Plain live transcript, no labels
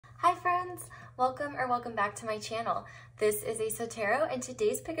Hi friends, welcome back to my channel. This is a Sidereal, and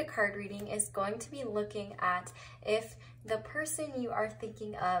today's pick a card reading is going to be looking at if the person you are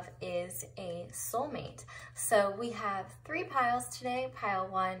thinking of is a soulmate. So we have 3 piles today, pile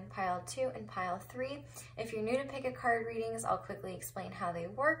 1, pile 2, and pile 3. If you're new to pick a card readings, I'll quickly explain how they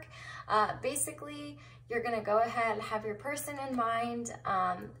work. Basically, you're gonna go ahead and have your person in mind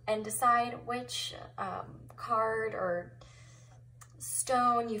and decide which card or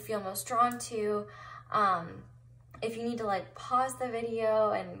stone you feel most drawn to. If you need to like pause the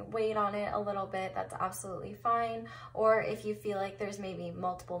video and wait on it a little bit, that's absolutely fine. Or if you feel like there's maybe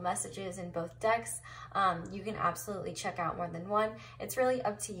multiple messages in both decks, you can absolutely check out more than one. It's really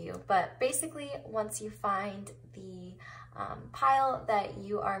up to you. But basically, once you find the pile that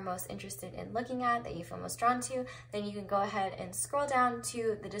you are most interested in looking at, that you feel most drawn to, then you can go ahead and scroll down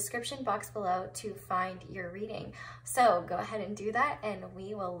to the description box below to find your reading. So go ahead and do that, and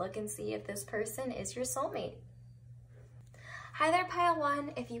we will look and see if this person is your soulmate. Hi there, pile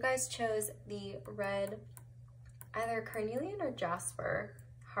 1. If you guys chose the red, either carnelian or jasper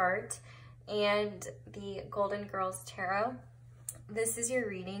heart, and the Golden Girls Tarot, this is your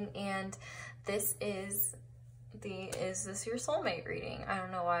reading, and this is this your soulmate reading? I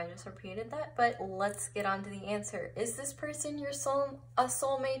don't know why I just repeated that, but let's get on to the answer. Is this person your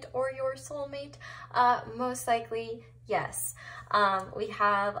soulmate or your soulmate? Most likely, yes. We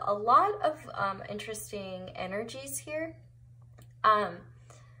have a lot of interesting energies here,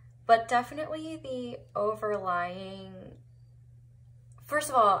 but definitely the overlying. First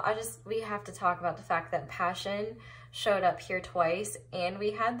of all, we have to talk about the fact that passion showed up here twice, and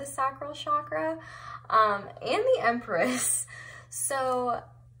we had the sacral chakra, and the Empress. So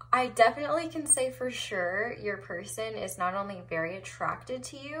I definitely can say for sure your person is not only very attracted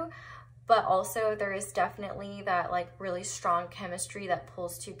to you, but also there is definitely that like really strong chemistry that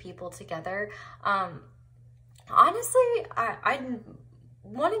pulls 2 people together. Honestly, I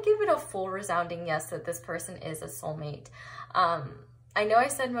want to give it a full resounding yes that this person is a soulmate. I know I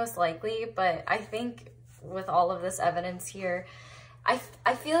said most likely, but I think with all of this evidence here, I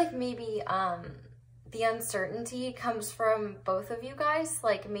feel like maybe the uncertainty comes from both of you guys.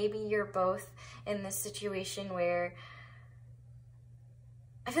 Like maybe you're both in this situation where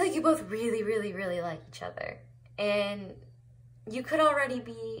I feel like you both really, really, really like each other, and you could already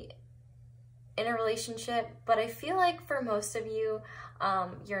be in a relationship, but I feel like for most of you,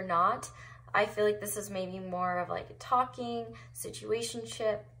 you're not. I feel like this is maybe more of like a talking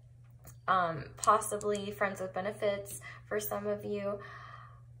situationship, possibly friends with benefits for some of you,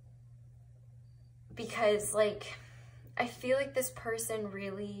 because like I feel like this person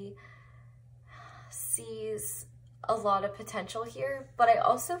really sees a lot of potential here, but I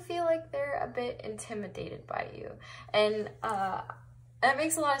also feel like they're a bit intimidated by you, and that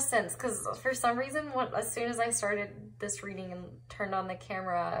makes a lot of sense, because for some reason, as soon as I started this reading and turned on the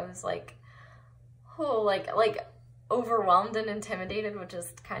camera, I was like, oh, like overwhelmed and intimidated, which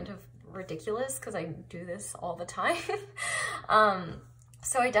is kind of ridiculous because I do this all the time.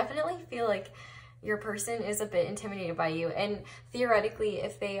 So I definitely feel like your person is a bit intimidated by you, and theoretically,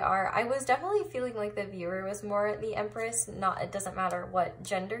 if they are, I was definitely feeling like the viewer was more the Empress. It doesn't matter what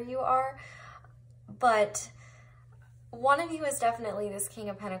gender you are, but one of you is definitely this King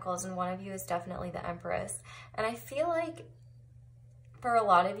of Pentacles and one of you is definitely the Empress. And I feel like for a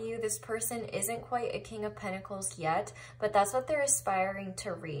lot of you, this person isn't quite a King of Pentacles yet, but that's what they're aspiring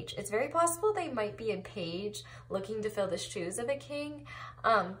to reach. It's very possible they might be a page looking to fill the shoes of a king,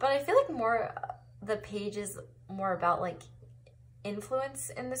 but I feel like the page is more about like influence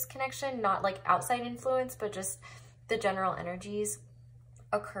in this connection, not like outside influence, but just the general energies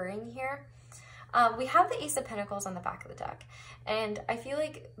occurring here. We have the Ace of Pentacles on the back of the deck, and I feel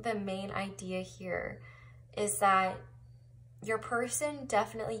like the main idea here is that your person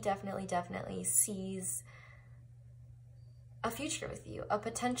definitely sees a future with you, a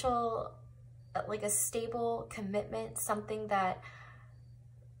potential, like a stable commitment, something that,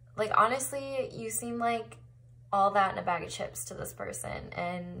 like, honestly, you seem like all that in a bag of chips to this person,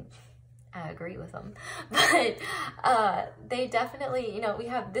 and I agree with them. But they definitely, you know, we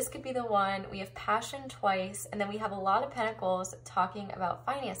have, this could be the one, we have passion twice, and then we have a lot of pentacles talking about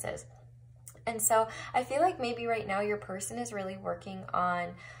finances. And so I feel like maybe right now your person is really working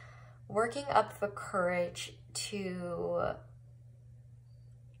up the courage to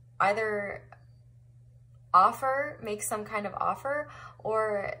either make some kind of offer,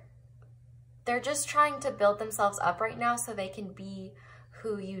 or they're just trying to build themselves up right now so they can be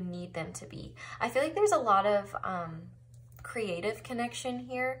who you need them to be. I feel like there's a lot of creative connection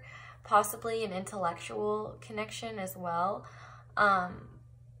here, possibly an intellectual connection as well.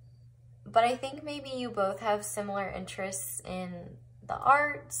 But I think maybe you both have similar interests in the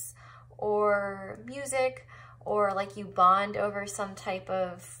arts or music, or like you bond over some type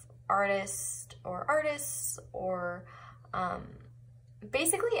of artist or artists, or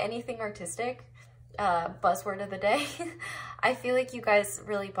basically anything artistic. Buzzword of the day. I feel like you guys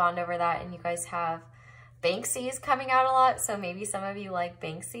really bond over that, and you guys have Banksy's coming out a lot, so maybe some of you like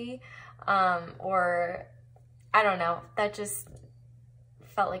Banksy, or I don't know, that just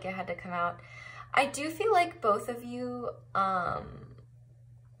felt like it had to come out. I do feel like both of you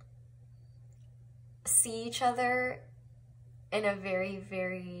see each other in a very,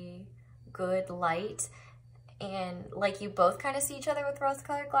 very good light, and like you both kind of see each other with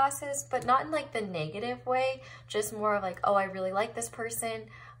rose-colored glasses, but not in like the negative way, just more of like, oh, I really like this person,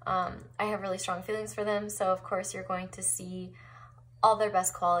 I have really strong feelings for them, so of course you're going to see all their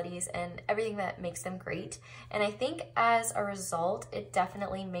best qualities and everything that makes them great. And I think as a result, it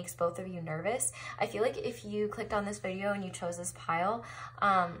definitely makes both of you nervous. I feel like if you clicked on this video and you chose this pile,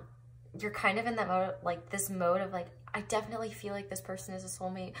 you're kind of in that mode, like this mode of like, I definitely feel like this person is a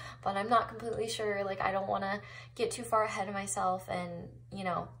soulmate, but I'm not completely sure. Like, I don't want to get too far ahead of myself and, you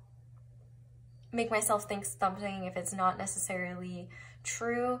know, make myself think something if it's not necessarily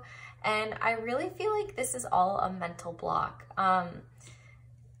true. And I really feel like this is all a mental block.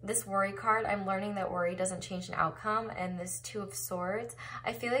 This worry card, I'm learning that worry doesn't change an outcome, and this Two of Swords,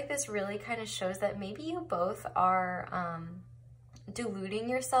 I feel like this really kind of shows that maybe you both are deluding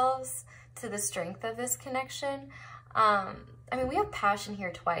yourselves to the strength of this connection. I mean, we have passion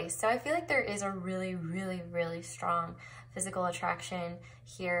here twice, so I feel like there is a really, really, really strong physical attraction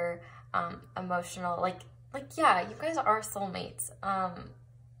here, emotional, like yeah, you guys are soulmates.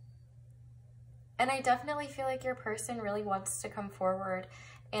 And I definitely feel like your person really wants to come forward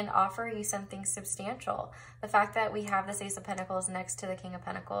and offer you something substantial. The fact that we have this Ace of Pentacles next to the King of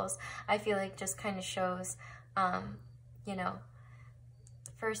Pentacles, I feel like just kind of shows, you know,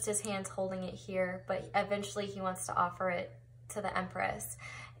 first his hand's holding it here, but eventually he wants to offer it to the Empress.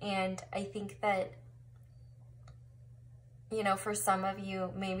 And I think that, you know, for some of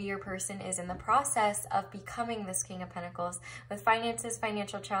you, maybe your person is in the process of becoming this King of Pentacles. With finances,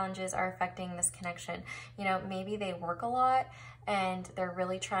 financial challenges are affecting this connection. You know, maybe they work a lot and they're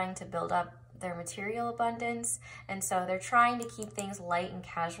really trying to build up their material abundance, and so they're trying to keep things light and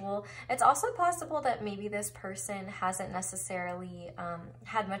casual. It's also possible that maybe this person hasn't necessarily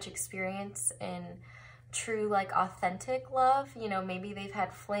had much experience in true, like, authentic love. You know, maybe they've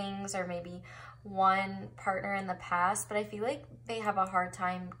had flings or maybe one partner in the past, but I feel like they have a hard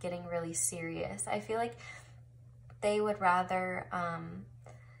time getting really serious. I feel like they would rather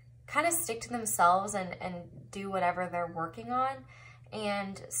kind of stick to themselves and do whatever they're working on.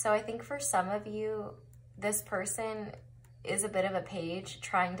 And so I think for some of you, this person is a bit of a page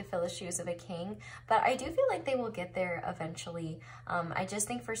trying to fill the shoes of a king, but I do feel like they will get there eventually. I just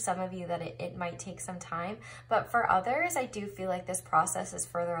think for some of you that it might take some time, but for others, I do feel like this process is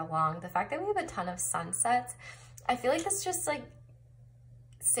further along. The fact that we have a ton of sunsets, I feel like that's just like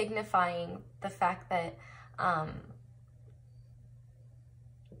signifying the fact that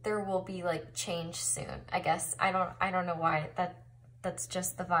there will be like change soon. I guess I don't know why, that's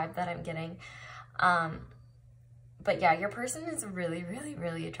just the vibe that I'm getting. But yeah, your person is really, really,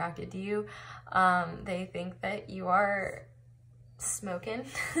 really attracted to you. They think that you are smoking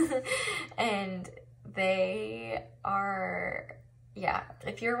and they are, yeah,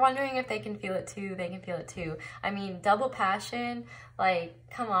 if you're wondering if they can feel it too, they can feel it too. I mean, double passion, like,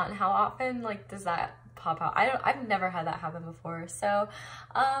 come on, how often, like, does that pop out? I've never had that happen before. So,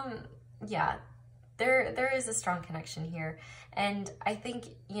 yeah, there is a strong connection here. And I think,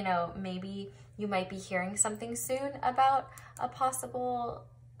 you know, maybe you might be hearing something soon about a possible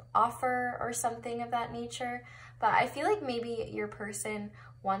offer or something of that nature. But I feel like maybe your person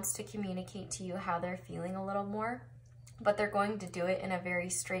wants to communicate to you how they're feeling a little more, but they're going to do it in a very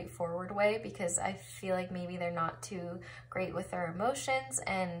straightforward way, because I feel like maybe they're not too great with their emotions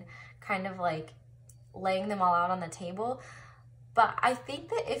and kind of like laying them all out on the table. But I think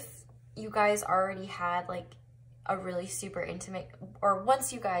that if you guys already had like a really super intimate, or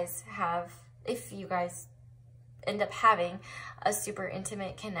once you guys have, if you guys end up having a super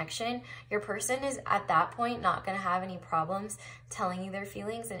intimate connection, your person is at that point not going to have any problems telling you their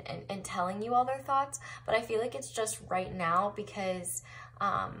feelings and telling you all their thoughts. But I feel like it's just right now because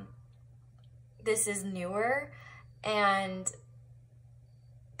this is newer and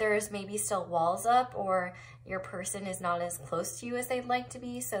there's maybe still walls up, or your person is not as close to you as they'd like to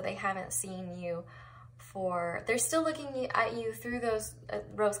be, so they haven't seen you for, they're still looking at you through those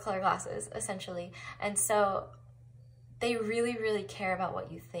rose-colored glasses, essentially. And so they really, really care about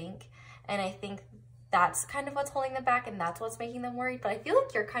what you think. And I think that's kind of what's holding them back, and that's what's making them worried. But I feel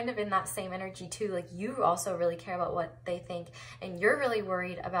like you're kind of in that same energy too. Like you also really care about what they think, and you're really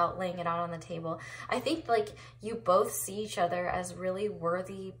worried about laying it out on the table. I think like you both see each other as really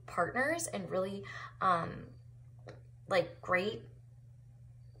worthy partners and really like great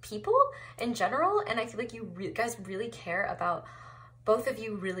people in general. And I feel like you guys really care about, both of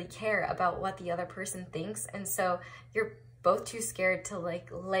you really care about what the other person thinks. And so you're both too scared to like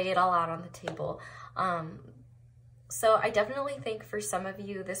lay it all out on the table. So I definitely think for some of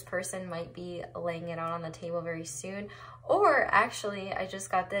you, this person might be laying it out on the table very soon. Or actually, I just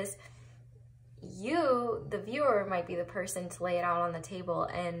got this, you, the viewer, might be the person to lay it out on the table.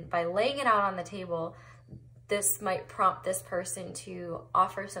 And by laying it out on the table, this might prompt this person to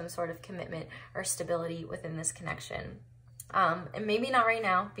offer some sort of commitment or stability within this connection. And maybe not right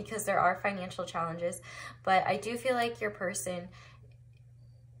now because there are financial challenges, but I do feel like your person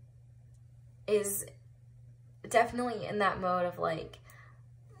is definitely in that mode of like,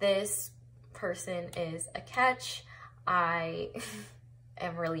 this person is a catch. I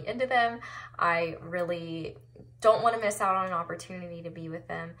am really into them. I really don't want to miss out on an opportunity to be with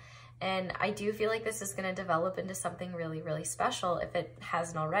them. And I do feel like this is going to develop into something really, really special if it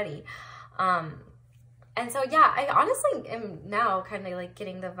hasn't already. And so, yeah, I honestly am now kind of like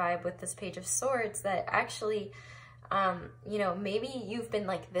getting the vibe with this Page of Swords that actually, you know, maybe you've been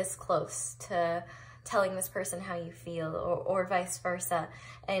like this close to telling this person how you feel, or vice versa.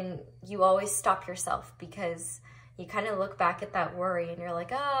 And you always stop yourself because you kind of look back at that worry and you're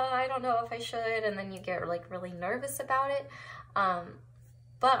like, oh, I don't know if I should. And then you get like really nervous about it.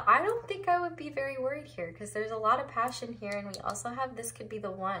 But I don't think I would be very worried here because there's a lot of passion here. And we also have this could be the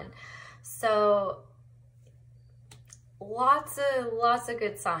one. So lots of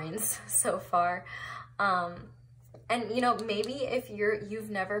good signs so far. And you know, maybe if you've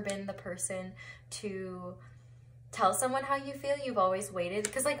never been the person to tell someone how you feel, you've always waited,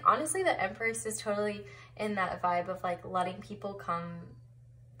 because like honestly the Empress is totally in that vibe of like letting people come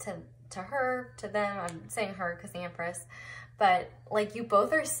to her, to them. I'm saying her because the Empress, but like you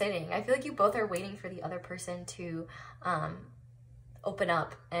both are sitting, I feel like you both are waiting for the other person to open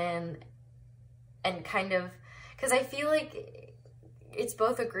up and kind of, because I feel like it's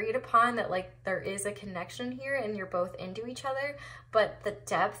both agreed upon that like there is a connection here and you're both into each other, but the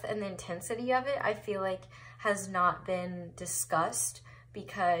depth and the intensity of it, I feel like has not been discussed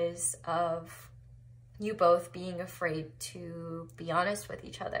because of you both being afraid to be honest with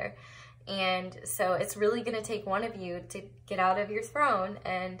each other. And so it's really going to take one of you to get out of your throne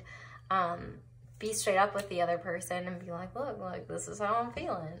and be straight up with the other person and be like, look, this is how I'm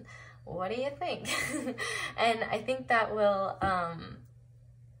feeling. What do you think? And I think that will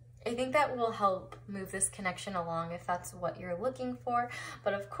help move this connection along if that's what you're looking for.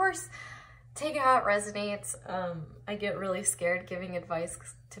 But of course, take it how it resonates. I get really scared giving advice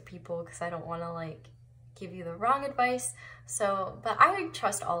to people because I don't want to like give you the wrong advice. So, but I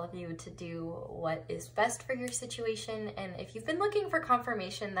trust all of you to do what is best for your situation. And if you've been looking for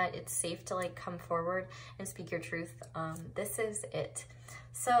confirmation that it's safe to like come forward and speak your truth, this is it.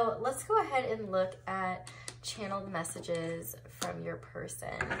 So let's go ahead and look at channeled messages from your person.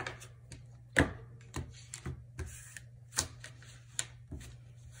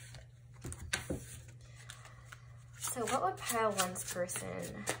 So what would pile one's person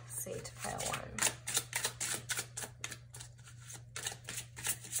say to pile one?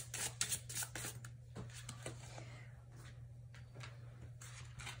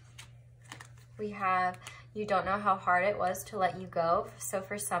 We have, you don't know how hard it was to let you go. So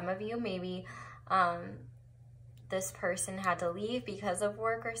for some of you, maybe this person had to leave because of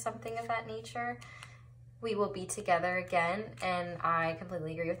work or something of that nature. We will be together again, and I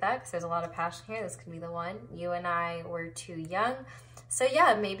completely agree with that because there's a lot of passion here. This could be the one. You and I were too young. So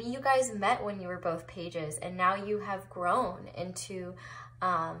yeah, maybe you guys met when you were both pages, and now you have grown into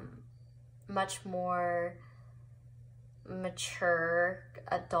much more mature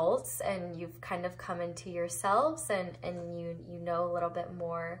adults, and you've kind of come into yourselves, and you know a little bit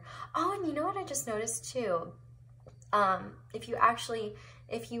more. Oh, and you know what I just noticed too?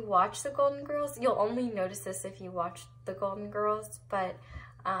 If you watch the Golden Girls, you'll only notice this if you watch the Golden Girls, but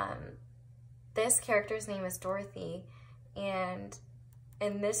this character's name is Dorothy, and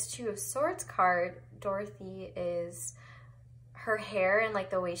in this Two of Swords card, Dorothy is, her hair and like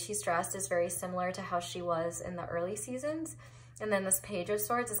the way she's dressed is very similar to how she was in the early seasons. And then this Page of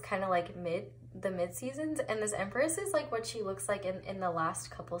Swords is kind of like the mid seasons, and this Empress is like what she looks like in the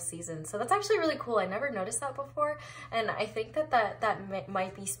last couple seasons. So that's actually really cool. I never noticed that before, and I think that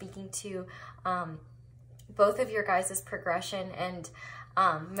might be speaking to both of your guys' progression. And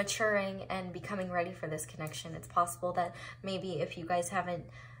maturing and becoming ready for this connection. It's possible that maybe if you guys haven't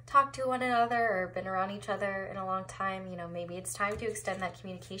talked to one another or been around each other in a long time, you know, maybe it's time to extend that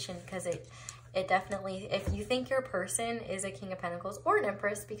communication, because it definitely, if you think your person is a King of Pentacles or an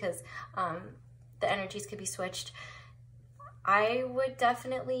Empress, because the energies could be switched, I would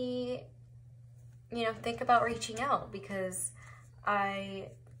definitely, you know, think about reaching out, because I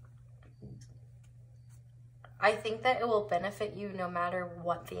think that it will benefit you no matter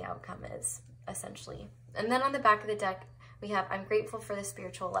what the outcome is, essentially. And then on the back of the deck, we have, I'm grateful for the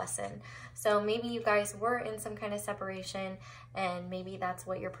spiritual lesson. So maybe you guys were in some kind of separation, and maybe that's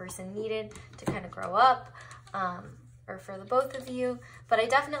what your person needed to kind of grow up, or for the both of you. But I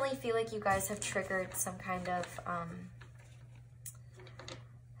definitely feel like you guys have triggered some kind of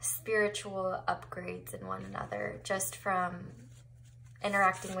spiritual upgrades in one another, just from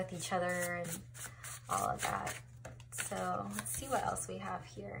interacting with each other and all of that. So let's see what else we have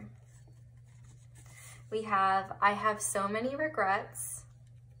here. We have, I have so many regrets.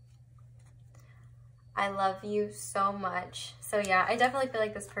 I love you so much. So yeah, I definitely feel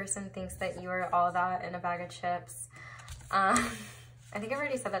like this person thinks that you are all that in a bag of chips. I think I've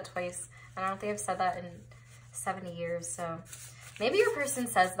already said that twice, and I don't think I've said that in 70 years. So maybe your person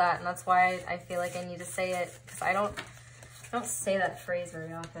says that, and that's why I feel like I need to say it, because I don't say that phrase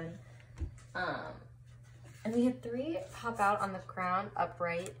very often. And we had 3 pop out on the ground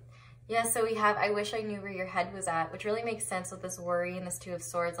upright. Yeah, so we have, I wish I knew where your head was at, which really makes sense with this worry and this 2 of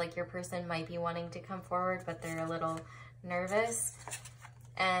Swords. Like, your person might be wanting to come forward, but they're a little nervous.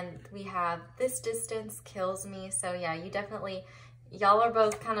 And we have, this distance kills me. So yeah, you definitely, y'all are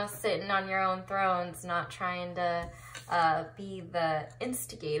both kind of sitting on your own thrones, not trying to be the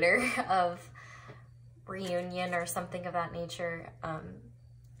instigator of reunion or something of that nature.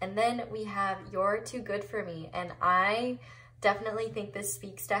 And then we have, you're too good for me. And I definitely think this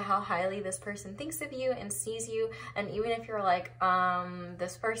speaks to how highly this person thinks of you and sees you. And even if you're like,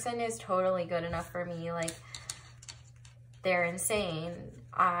 this person is totally good enough for me, like, they're insane,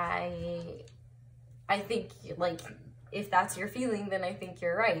 I think, like, if that's your feeling, then I think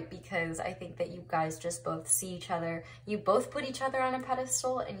you're right, because I think that you guys just both see each other. You both put each other on a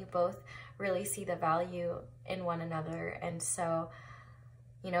pedestal, and you both really see the value in one another. And so,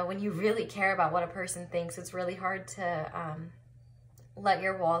 you know, when you really care about what a person thinks, it's really hard to let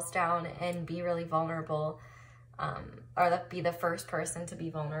your walls down and be really vulnerable, or be the first person to be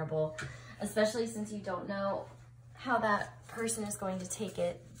vulnerable, especially since you don't know how that person is going to take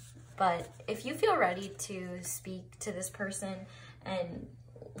it. But if you feel ready to speak to this person and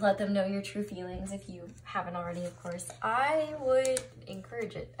let them know your true feelings, if you haven't already, of course, I would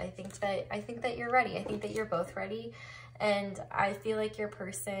encourage it. I think that you're ready. I think that you're both ready. And I feel like your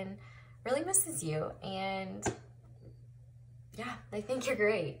person really misses you, and yeah, they think you're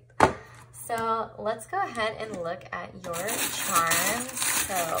great. So let's go ahead and look at your charms.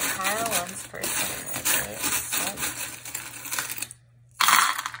 So pile 1's person,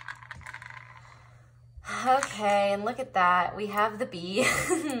 right? Okay, and look at that. We have the bee.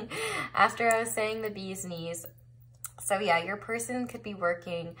 After I was saying the bee's knees. So yeah, your person could be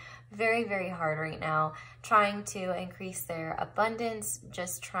working very, very hard right now, trying to increase their abundance,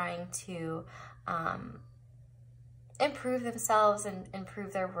 just trying to improve themselves and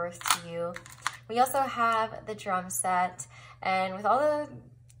improve their worth to you. We also have the drum set, and with all the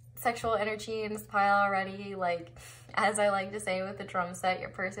sexual energy in this pile already, like, as I like to say with the drum set, your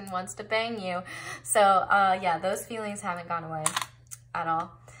person wants to bang you. So yeah, those feelings haven't gone away at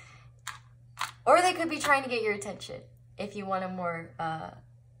all. Or they could be trying to get your attention, if you want a more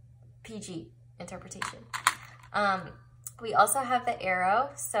PG interpretation. We also have the arrow,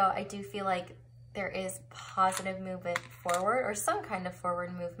 so I do feel like there is positive movement forward, or some kind of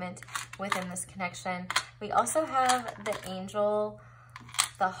forward movement within this connection. We also have the angel,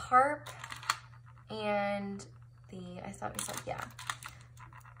 the harp, and the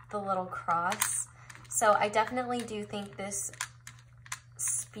little cross. So I definitely do think this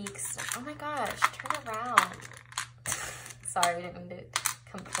speaks, oh my gosh, turn around. Sorry, we didn't mean to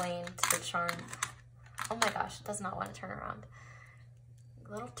complain to the charm. Oh my gosh, it does not want to turn around.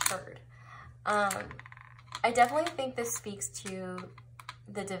 Little turd. I definitely think this speaks to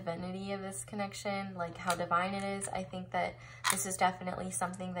the divinity of this connection, like how divine it is. I think that this is definitely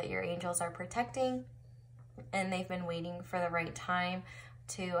something that your angels are protecting, and they've been waiting for the right time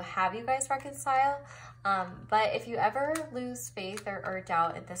to have you guys reconcile. But if you ever lose faith or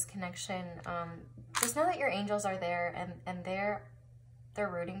doubt in this connection, just know that your angels are there, and they're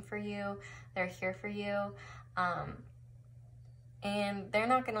rooting for you. They're here for you. And they're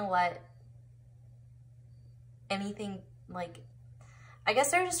not going to let anything, like, I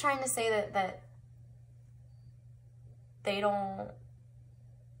guess they're just trying to say that they don't,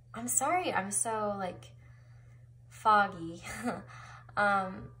 I'm sorry, I'm so like foggy.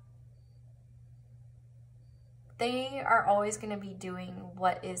 They are always going to be doing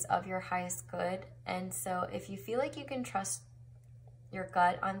what is of your highest good. And so if you feel like you can trust your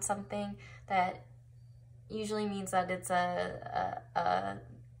gut on something, that usually means that it's a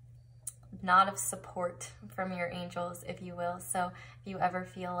nod of support from your angels, if you will. So if you ever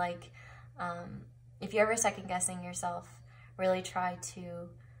feel like, if you're ever second guessing yourself, really try to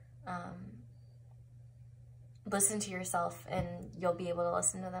listen to yourself, and you'll be able to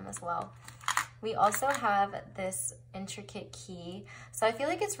listen to them as well. We also have this intricate key. So I feel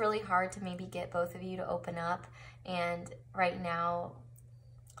like it's really hard to maybe get both of you to open up. And right now,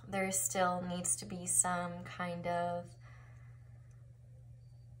 there still needs to be some kind of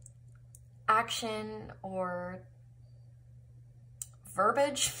action or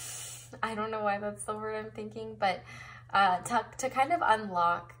verbiage. I don't know why that's the word I'm thinking, but to kind of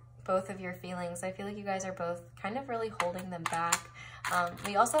unlock both of your feelings. I feel like you guys are both kind of really holding them back.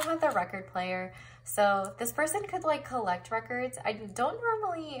 We also have the record player. So this person could like collect records. I don't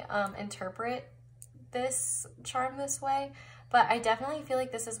normally interpret this charm this way, but I definitely feel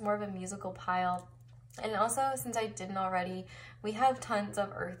like this is more of a musical pile. And also, since I didn't already, we have tons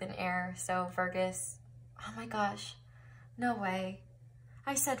of earth and air. So Virgus, oh my gosh, no way.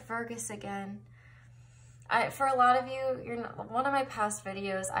 I said Virgus again. For a lot of you, one of my past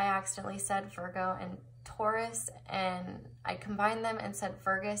videos, I accidentally said Virgo and Taurus, and I combined them and said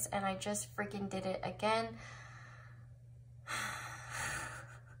Virgus, and I just freaking did it again.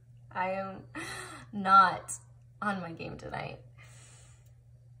 I am not on my game tonight.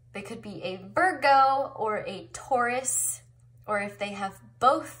 They could be a Virgo or a Taurus, or if they have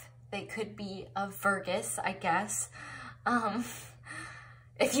both, they could be a Virgus, I guess.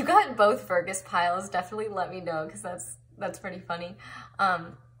 If you got both Virgus piles, definitely let me know, because that's pretty funny.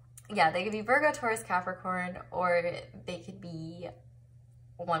 Yeah, they could be Virgo, Taurus, Capricorn, or they could be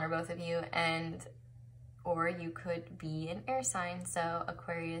one or both of you, or you could be an air sign, so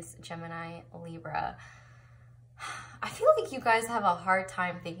Aquarius, Gemini, Libra. I feel like you guys have a hard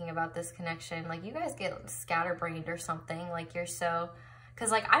time thinking about this connection. Like, you guys get scatterbrained or something. Like, you're so... Because,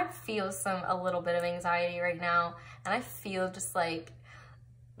 like, I feel a little bit of anxiety right now, and I feel just, like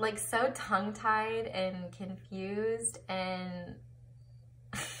so tongue-tied and confused, and...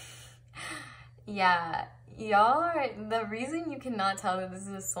 Yeah, y'all are, the reason you cannot tell that this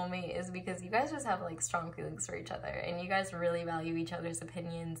is a soulmate is because you guys just have like strong feelings for each other, and you guys really value each other's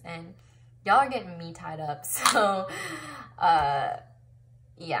opinions, and y'all are getting me tied up. So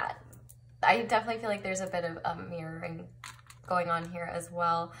yeah, I definitely feel like there's a bit of mirroring going on here as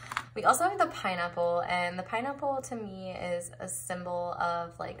well. We also have the pineapple, and the pineapple to me is a symbol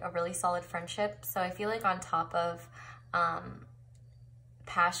of like a really solid friendship. So I feel like on top of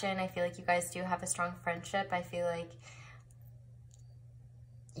passion, I feel like you guys do have a strong friendship. I feel like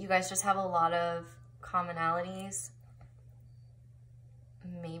you guys just have a lot of commonalities.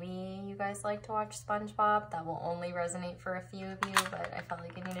 Maybe you guys like to watch SpongeBob. That will only resonate for a few of you, but I felt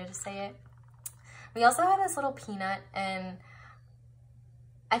like I needed to say it. We also have this little peanut, and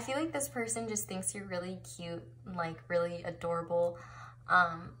I feel like this person just thinks you're really cute, like really adorable.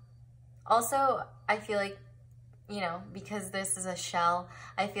 Also, I feel like, you know, because this is a shell,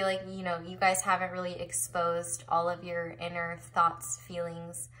 I feel like, you know, you guys haven't really exposed all of your inner thoughts,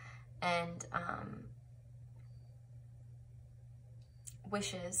 feelings, and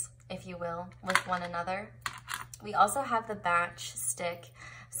wishes, if you will, with one another. We also have the matchstick.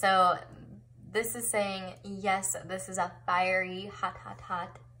 So this is saying, yes, this is a fiery,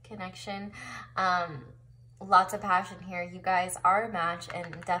 hot connection. Lots of passion here. You guys are a match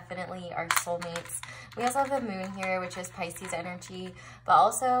and definitely are soulmates. We also have the moon here, which is Pisces energy, but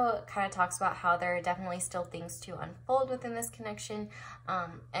also kind of talks about how there are definitely still things to unfold within this connection,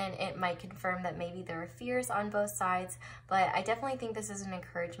 and it might confirm that maybe there are fears on both sides, but I definitely think this is an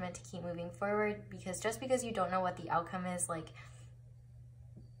encouragement to keep moving forward, because just because you don't know what the outcome is, like,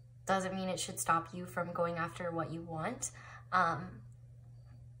 doesn't mean it should stop you from going after what you want.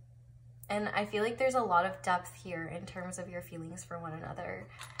 And I feel like there's a lot of depth here in terms of your feelings for one another.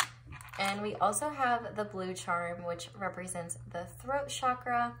 And we also have the blue charm, which represents the throat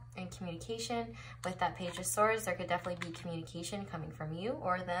chakra and communication. With that Page of Swords, there could definitely be communication coming from you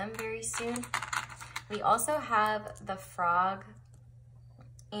or them very soon. We also have the frog.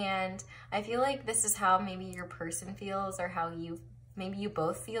 And I feel like this is how maybe your person feels, or how maybe you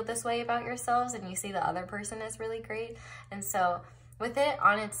both feel this way about yourselves, and you see the other person is really great. And so with it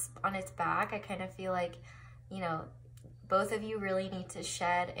on its back, I kind of feel like, you know, both of you really need to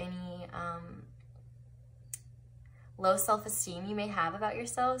shed any low self-esteem you may have about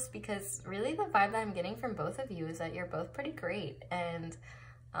yourselves, because really the vibe that I'm getting from both of you is that you're both pretty great, and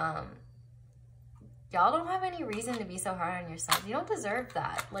y'all don't have any reason to be so hard on yourself. You don't deserve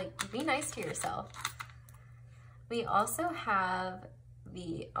that. Like, be nice to yourself. We also have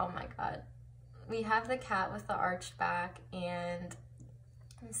the, oh my god, we have the cat with the arched back, and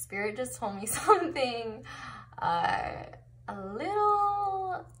Spirit just told me something a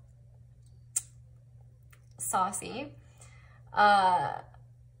little saucy. I'm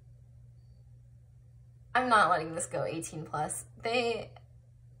not letting this go 18 plus. They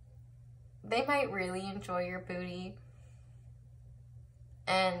might really enjoy your booty,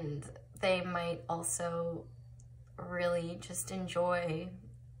 and they might also really just enjoy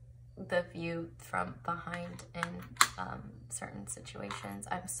the view from behind in certain situations.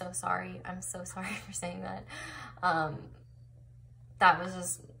 I'm so sorry. I'm so sorry for saying that. That was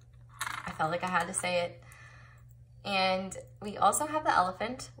just, I felt like I had to say it. And we also have the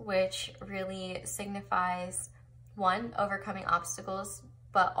elephant, which really signifies, one, overcoming obstacles,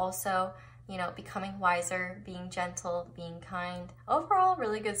 but also, you know, becoming wiser, being gentle, being kind. Overall,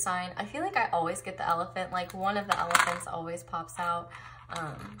 really good sign. I feel like I always get the elephant. Like, one of the elephants always pops out.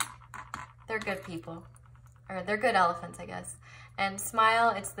 They're good people, or they're good elephants, I guess. And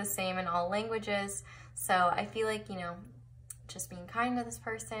smile, it's the same in all languages. So I feel like, you know, just being kind to this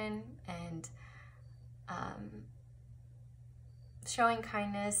person and showing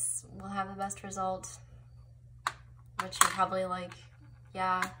kindness will have the best result, which you're probably like,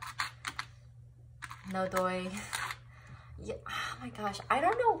 yeah, no doy. Yeah, oh my gosh, I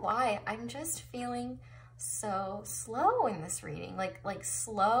don't know why. I'm just feeling so slow in this reading, like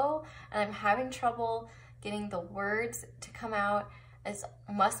slow, and I'm having trouble getting the words to come out. It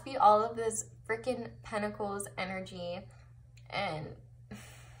must be all of this freaking Pentacles energy, and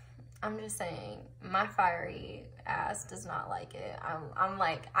I'm just saying, my fiery ass does not like it. I'm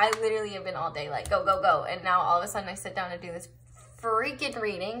like, I literally have been all day like, go, go, go, and now all of a sudden I sit down to do this freaking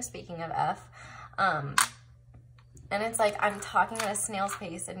reading, speaking of F, and it's like I'm talking at a snail's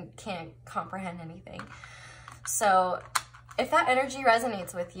pace and can't comprehend anything. So if that energy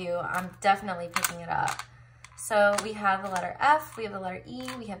resonates with you, I'm definitely picking it up. So we have the letter F, we have the letter E,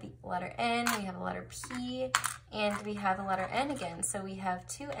 we have the letter N, we have the letter P, and we have the letter N again. So we have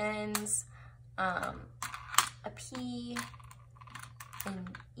two N's, a P, an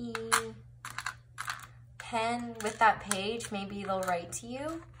E, pen. With that page, maybe they'll write to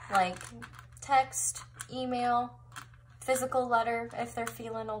you, like text, email, physical letter if they're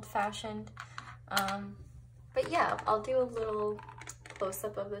feeling old-fashioned. But yeah, I'll do a little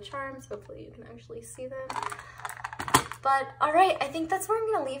close-up of the charms. Hopefully you can actually see them. But all right, I think that's where I'm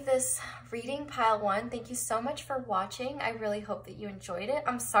gonna leave this reading, pile one. Thank you so much for watching. I really hope that you enjoyed it.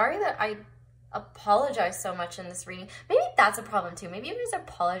 I'm sorry that I apologize so much in this reading. Maybe that's a problem too. Maybe you guys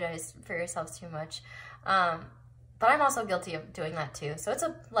apologize for yourselves too much. But I'm also guilty of doing that too. So it's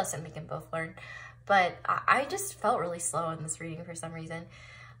a lesson we can both learn. But I just felt really slow in this reading for some reason.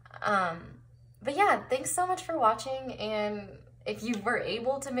 But yeah, thanks so much for watching, and if you were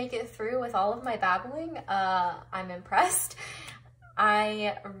able to make it through with all of my babbling, I'm impressed.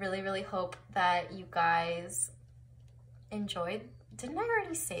 I really, really hope that you guys enjoyed. Didn't I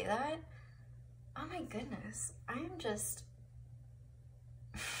already say that? Oh my goodness, I am just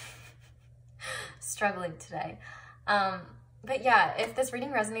struggling today. But yeah, if this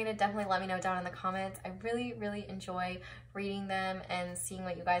reading resonated, definitely let me know down in the comments. I really, really enjoy reading them and seeing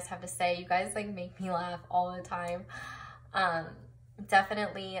what you guys have to say. You guys like make me laugh all the time.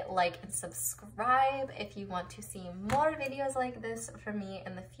 Definitely like and subscribe if you want to see more videos like this from me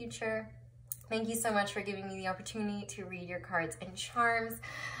in the future. Thank you so much for giving me the opportunity to read your cards and charms.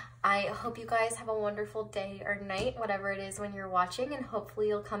 I hope you guys have a wonderful day or night, whatever it is when you're watching, and hopefully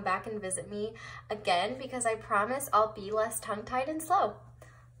you'll come back and visit me again, because I promise I'll be less tongue-tied and slow.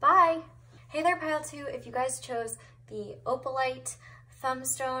 Bye! Hey there, Pile 2. If you guys chose the Opalite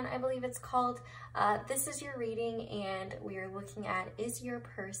Thumbstone, I believe it's called, this is your reading, and we are looking at, is your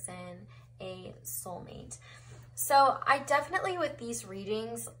person a soulmate? So I definitely, with these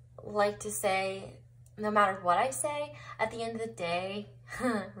readings, like to say, no matter what I say, at the end of the day,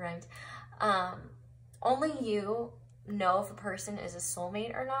 right, only you know if a person is a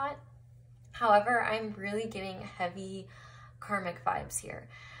soulmate or not. However, I'm really getting heavy karmic vibes here.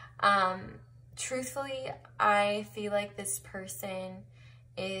 Truthfully, I feel like this person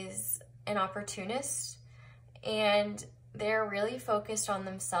is an opportunist, and they're really focused on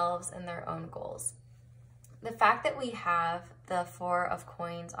themselves and their own goals. The fact that we have the Four of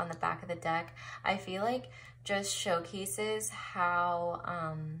Coins on the back of the deck, I feel like just showcases how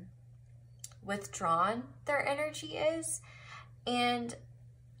withdrawn their energy is. And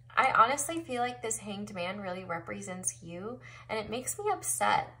I honestly feel like this Hanged Man really represents you, and it makes me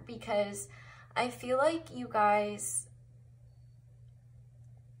upset because I feel like you guys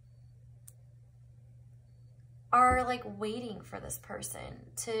are like waiting for this person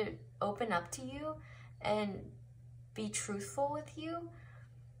to open up to you and be truthful with you,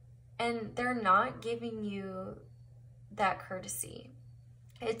 and they're not giving you that courtesy.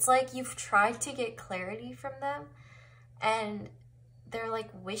 It's like you've tried to get clarity from them and they're like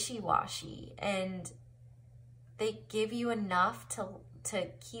wishy-washy, and they give you enough to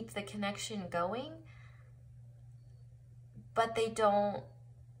keep the connection going, but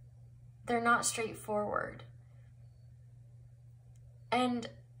they're not straightforward. And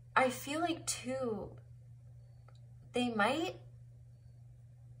I feel like too, they might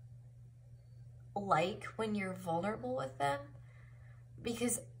like when you're vulnerable with them,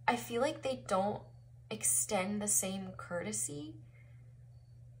 because I feel like they don't extend the same courtesy.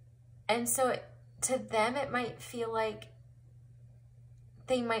 And so to them, it might feel like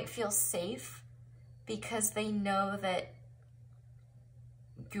they might feel safe because they know that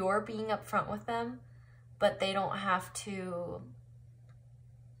you're being upfront with them, but they don't have to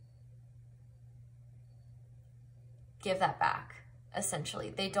give that back, essentially.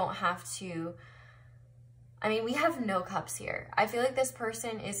 They don't have to, I mean, we have no cups here. I feel like this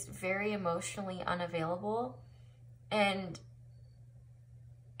person is very emotionally unavailable, and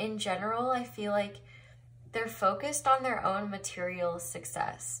in general, I feel like they're focused on their own material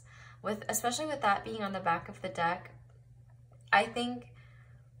success, especially with that being on the back of the deck. I think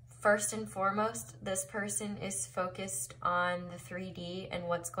first and foremost, this person is focused on the 3D and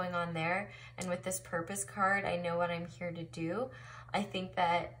what's going on there. And with this purpose card, I know what I'm here to do. I think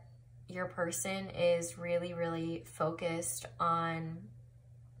that your person is really, really focused on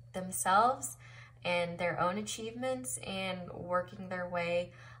themselves and their own achievements and working their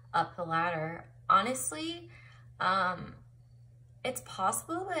way up the ladder. Honestly, it's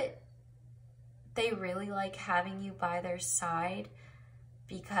possible that they really like having you by their side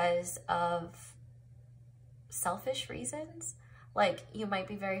because of selfish reasons. Like, you might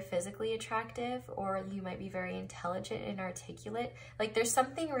be very physically attractive, or you might be very intelligent and articulate. Like, there's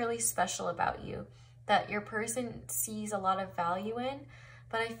something really special about you that your person sees a lot of value in,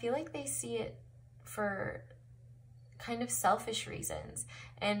 but I feel like they see it for kind of selfish reasons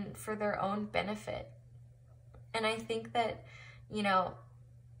and for their own benefit. And I think that, you know,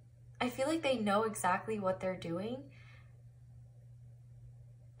 I feel like they know exactly what they're doing.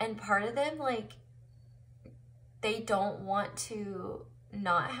 And part of them, like, they don't want to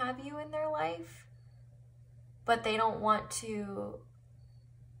not have you in their life, but they don't want to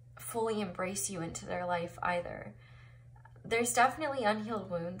fully embrace you into their life either. There's definitely unhealed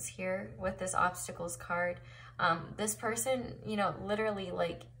wounds here with this obstacles card. This person, you know, literally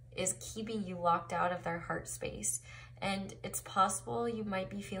like is keeping you locked out of their heart space. And it's possible you might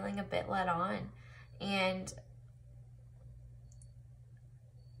be feeling a bit let on. And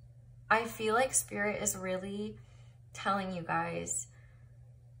I feel like Spirit is really telling you guys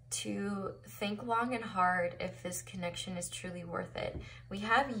to think long and hard if this connection is truly worth it. We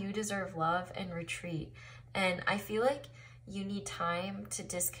have you deserve love and retreat. And I feel like you need time to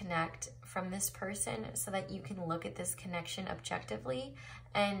disconnect from this person so that you can look at this connection objectively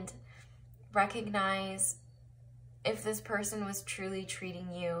and recognize if this person was truly treating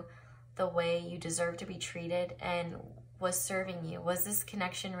you the way you deserve to be treated and was serving you. Was this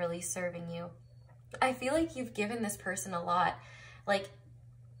connection really serving you? I feel like you've given this person a lot. Like,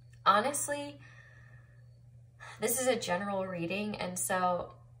 honestly, this is a general reading, and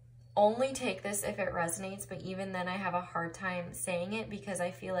so only take this if it resonates, but even then I have a hard time saying it because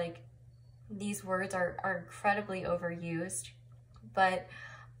I feel like these words are incredibly overused. But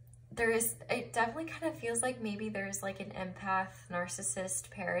it definitely kind of feels like maybe there's like an empath narcissist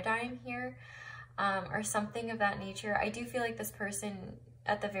paradigm here, or something of that nature. I do feel like this person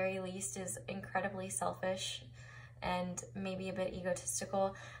at the very least is incredibly selfish and maybe a bit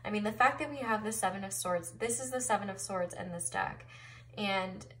egotistical. I mean, the fact that we have the Seven of Swords, this is the Seven of Swords in this deck.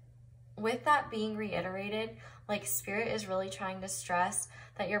 And with that being reiterated, like, Spirit is really trying to stress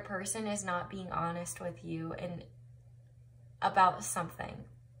that your person is not being honest with you and about something.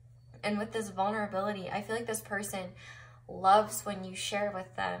 And with this vulnerability, I feel like this person loves when you share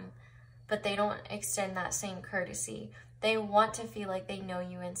with them, but they don't extend that same courtesy. They want to feel like they know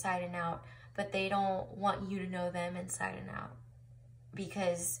you inside and out, but they don't want you to know them inside and out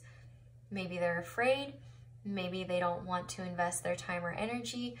because maybe they're afraid, maybe they don't want to invest their time or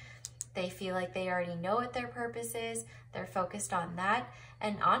energy, They feel like they already know what their purpose is. They're focused on that.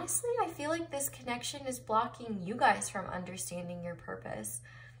 And honestly, I feel like this connection is blocking you guys from understanding your purpose.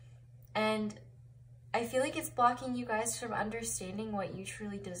 And I feel like it's blocking you guys from understanding what you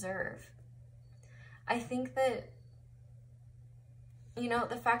truly deserve. I think that, you know,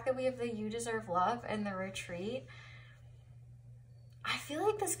 the fact that we have the You Deserve Love and the retreat, I feel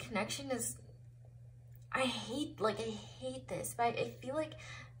like this connection is, I hate this, but I feel like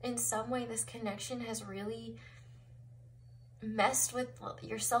in some way this connection has really messed with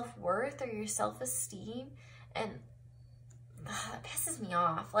your self-worth or your self-esteem, and it pisses me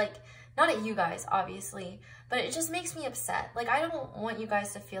off. Like, not at you guys, obviously, but it just makes me upset. Like, I don't want you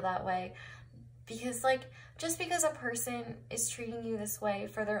guys to feel that way, because, like, just because a person is treating you this way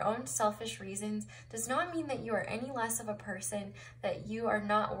for their own selfish reasons does not mean that you are any less of a person, that you are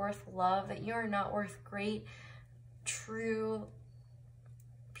not worth love, that you are not worth great, true,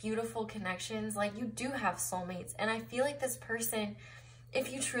 beautiful connections. Like, you do have soulmates, and I feel like this person,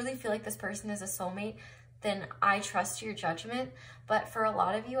 if you truly feel like this person is a soulmate, then I trust your judgment. But for a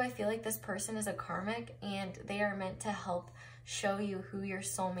lot of you, I feel like this person is a karmic, and they are meant to help show you who your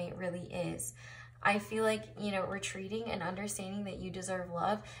soulmate really is. I feel like, you know, retreating and understanding that you deserve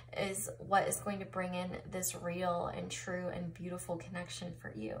love is what is going to bring in this real and true and beautiful connection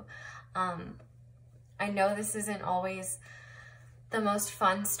for you. I know this isn't always the most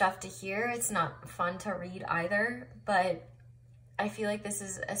fun stuff to hear. It's not fun to read either, but I feel like this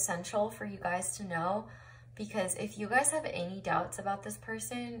is essential for you guys to know, because if you guys have any doubts about this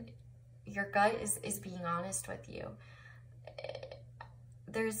person, your gut is being honest with you.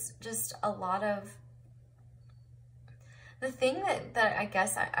 There's just a lot of, the thing that I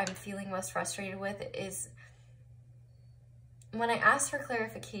guess I'm feeling most frustrated with is when I asked for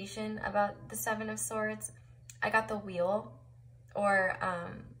clarification about the Seven of Swords, I got the Wheel, or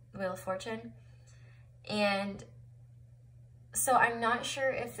Wheel of Fortune. And so I'm not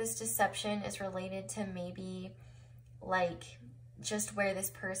sure if this deception is related to maybe like just where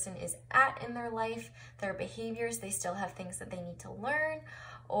this person is at in their life, their behaviors, they still have things that they need to learn,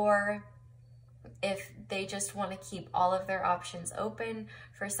 or if they just want to keep all of their options open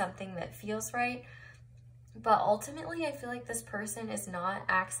for something that feels right. But ultimately, I feel like this person is not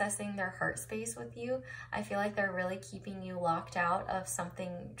accessing their heart space with you. I feel like they're really keeping you locked out of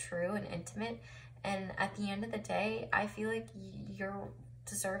something true and intimate. And at the end of the day, I feel like you're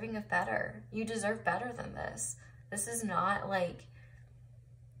deserving of better. You deserve better than this. This is not like,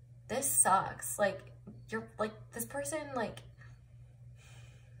 this sucks. Like, you're like, this person, like,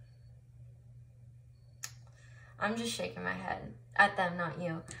 I'm just shaking my head at them, not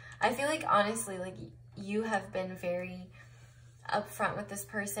you. I feel like, honestly, like, you have been very upfront with this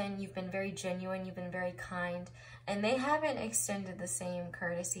person. You've been very genuine. You've been very kind. And they haven't extended the same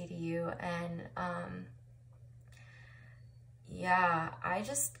courtesy to you. And, yeah, I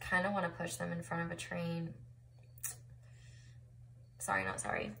just kind of want to push them in front of a train. Sorry, not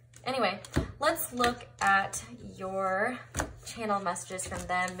sorry. Anyway, let's look at your channel messages from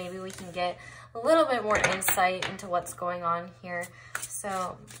them. Maybe we can get a little bit more insight into what's going on here.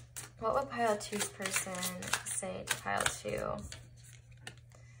 So, what would pile 2's person say to pile 2?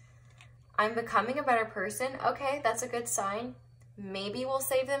 I'm becoming a better person. Okay, that's a good sign. Maybe we'll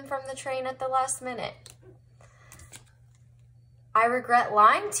save them from the train at the last minute. I regret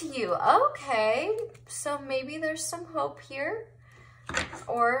lying to you. Okay, so maybe there's some hope here.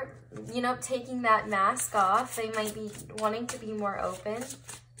 Or, you know, taking that mask off. They might be wanting to be more open.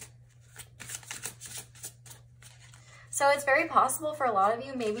 So it's very possible for a lot of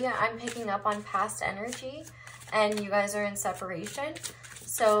you, maybe I'm picking up on past energy and you guys are in separation.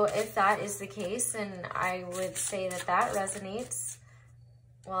 So if that is the case, then I would say that that resonates.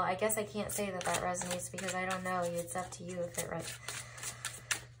 Well, I guess I can't say that that resonates because I don't know. It's up to you if it resonates.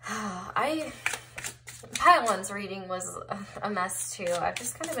 Pile 1's reading was a mess too. I've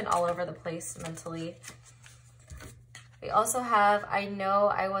just kind of been all over the place mentally. We also have, I know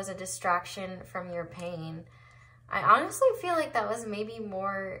I was a distraction from your pain. I honestly feel like that was maybe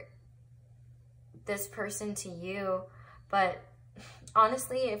more this person to you, but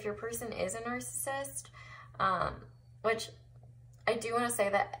honestly, if your person is a narcissist, which I do want to say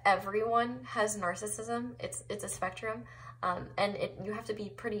that everyone has narcissism. It's a spectrum, and you have to be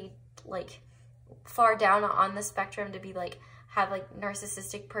pretty like far down on the spectrum to be like have like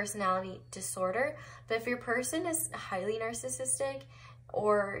narcissistic personality disorder. But if your person is highly narcissistic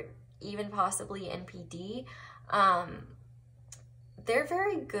or even possibly NPD, they're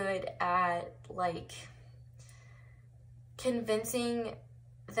very good at like convincing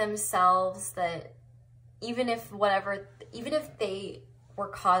themselves that even if they were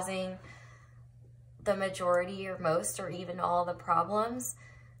causing the majority or most or even all the problems,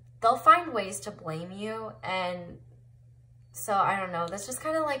 they'll find ways to blame you. And so I don't know, that's just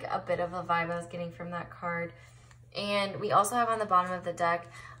kind of like a bit of a vibe I was getting from that card. And we also have on the bottom of the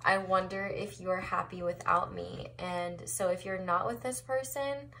deck, I wonder if you are happy without me. And so if you're not with this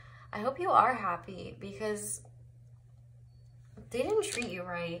person, I hope you are happy, because they didn't treat you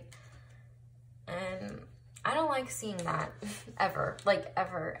right. And I don't like seeing that ever, like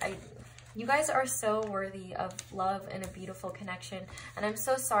ever. You guys are so worthy of love and a beautiful connection. And I'm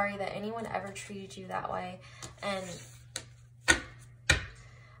so sorry that anyone ever treated you that way. And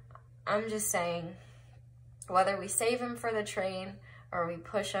I'm just saying, whether we save him for the train or we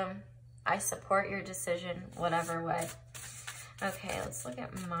push him, I support your decision, whatever way. Okay, let's look at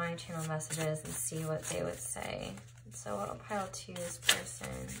my channel messages and see what they would say. So what'll pile 2's person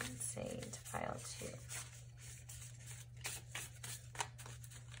say to pile 2?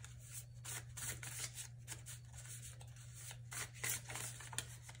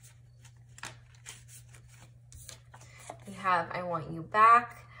 We have I want you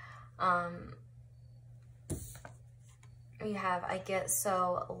back. We have I get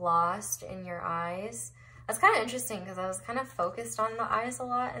so lost in your eyes. That's kind of interesting because I was kind of focused on the eyes a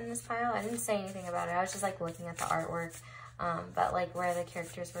lot in this pile. I didn't say anything about it. I was just like looking at the artwork, but like where the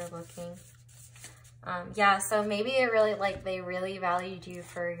characters were looking. Yeah, so maybe it really, like, they really valued you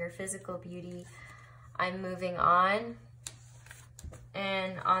for your physical beauty. I'm moving on.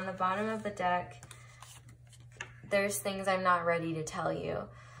 And on the bottom of the deck, there's things I'm not ready to tell you.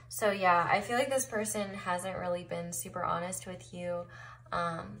 So yeah, I feel like this person hasn't really been super honest with you.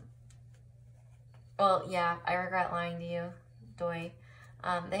 Well, yeah, I regret lying to you, doy.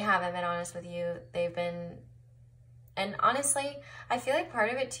 They haven't been honest with you. They've been, and honestly, I feel like part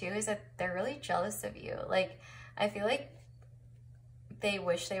of it too is that they're really jealous of you. Like, I feel like they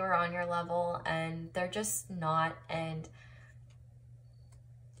wish they were on your level and they're just not. And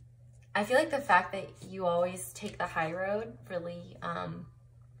I feel like the fact that you always take the high road really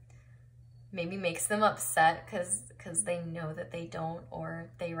maybe makes them upset because they know that they don't, or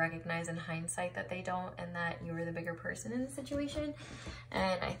they recognize in hindsight that they don't, and that you were the bigger person in the situation.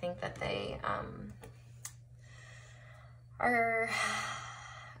 And I think that they are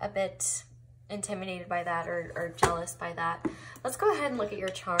a bit intimidated by that, or jealous by that. Let's go ahead and look at your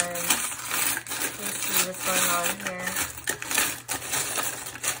charms and see what's going on here.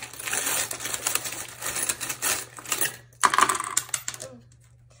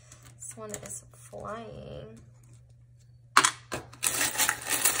 This one is flying.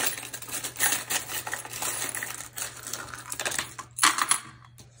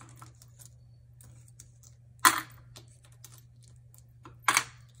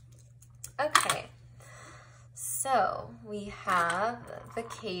 Okay, so we have the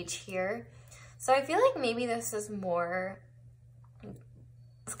cage here. So I feel like maybe this is more,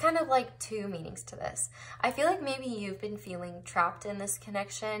 it's kind of like two meanings to this. I feel like maybe you've been feeling trapped in this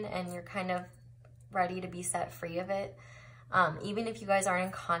connection and you're kind of ready to be set free of it. Even if you guys aren't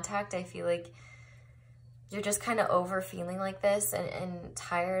in contact, I feel like you're just kind of over feeling like this and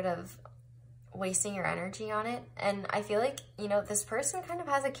tired of wasting your energy on it. And I feel like, you know, this person kind of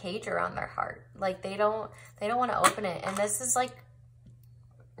has a cage around their heart. Like they don't want to open it. And this is like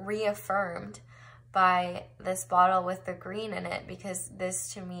reaffirmed by this bottle with the green in it, because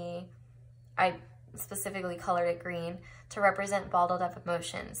this, to me, I specifically colored it green to represent bottled up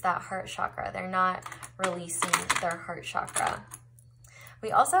emotions, that heart chakra. They're not releasing their heart chakra.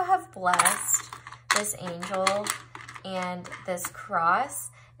 We also have blessed, this angel, and this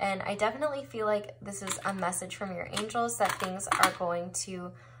cross. And I definitely feel like this is a message from your angels that things are going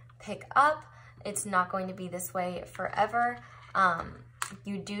to pick up. It's not going to be this way forever.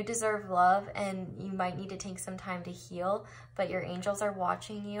 You do deserve love, and you might need to take some time to heal, but your angels are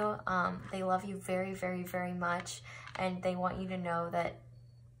watching you. They love you very, very, very much, and they want you to know that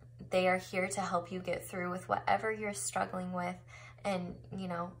they are here to help you get through with whatever you're struggling with. And, you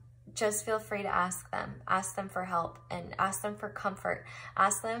know, just feel free to ask them for help, and ask them for comfort.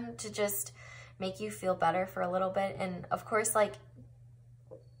 Ask them to just make you feel better for a little bit. And of course, like,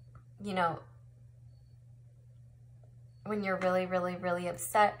 you know, when you're really, really, really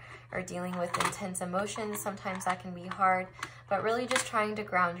upset or dealing with intense emotions, sometimes that can be hard, but really just trying to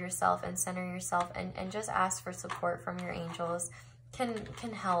ground yourself and center yourself and just ask for support from your angels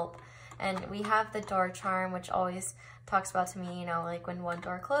can help. And we have the door charm, which always talks about to me, you know, like when one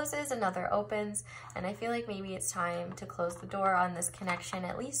door closes, another opens. And I feel like maybe it's time to close the door on this connection,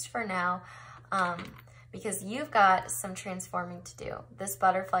 at least for now. because you've got some transforming to do. This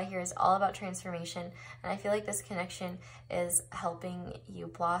butterfly here is all about transformation, and I feel like this connection is helping you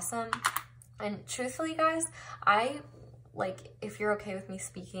blossom. And truthfully, guys, if you're okay with me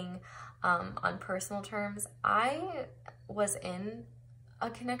speaking on personal terms, I was in a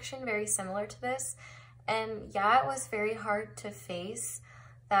connection very similar to this, and yeah, it was very hard to face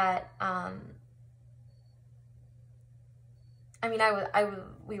that. I mean,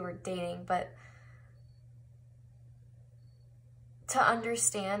 we were dating, but to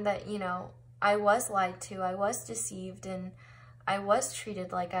understand that, you know, I was lied to, I was deceived, and I was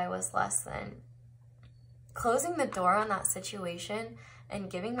treated like I was less than. Closing the door on that situation and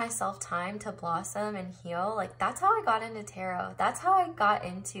giving myself time to blossom and heal, like, that's how I got into tarot. That's how I got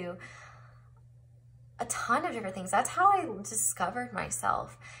into a ton of different things. That's how I discovered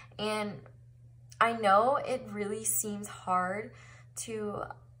myself. And I know it really seems hard to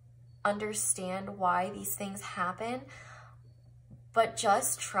understand why these things happen, but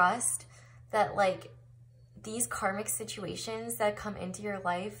just trust that, like, these karmic situations that come into your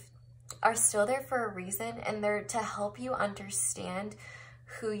life are still there for a reason, and they're to help you understand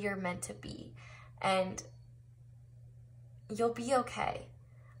who you're meant to be. And you'll be okay.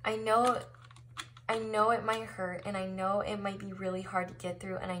 I know it might hurt, and I know it might be really hard to get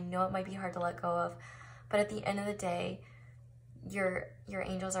through, and I know it might be hard to let go of, but at the end of the day, your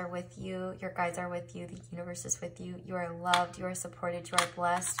angels are with you, your guides are with you, the universe is with you, you are loved, you are supported, you are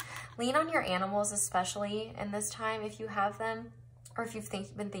blessed. Lean on your animals, especially in this time if you have them, or if you've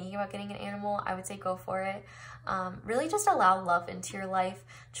been thinking about getting an animal, I would say go for it. Really just allow love into your life,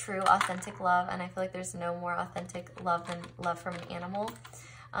 true, authentic love, and I feel like there's no more authentic love than love from an animal.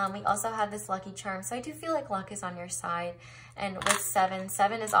 We also have this lucky charm, so I do feel like luck is on your side. And with 7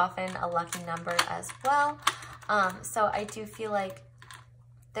 is often a lucky number as well. So I do feel like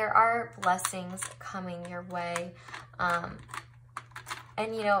there are blessings coming your way.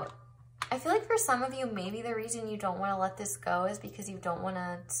 And, you know, I feel like for some of you, maybe the reason you don't want to let this go is because you don't want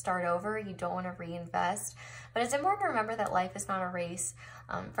to start over, you don't want to reinvest. But it's important to remember that life is not a race.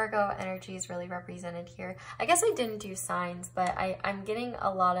 Virgo energy is really represented here. I guess I didn't do signs, but I'm getting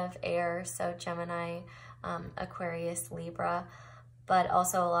a lot of air, so Gemini, Aquarius, Libra, but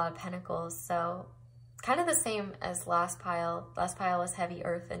also a lot of pentacles. So kind of the same as last pile. Last pile was heavy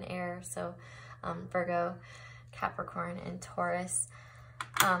earth and air, so Virgo, Capricorn, and Taurus.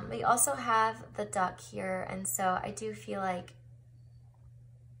 We also have the duck here, and so I do feel like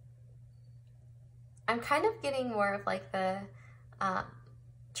I'm kind of getting more of like the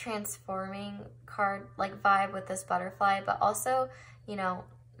transforming card like vibe with this butterfly, but also, you know,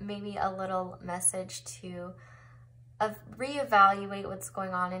 maybe a little message to reevaluate what's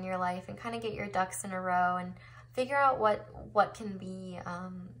going on in your life and kind of get your ducks in a row and figure out what can be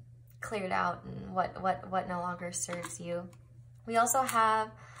cleared out and what no longer serves you. We also have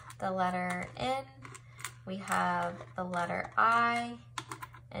the letter N, we have the letter I,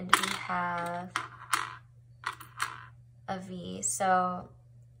 and we have a V. So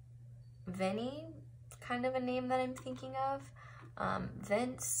Vinny, kind of a name that I'm thinking of.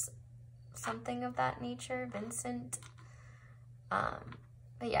 Vince, something of that nature, Vincent.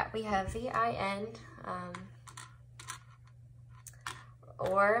 But yeah, we have V-I-N.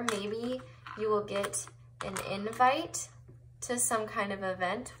 Or maybe you will get an invite to some kind of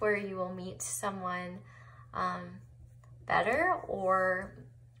event where you will meet someone better, or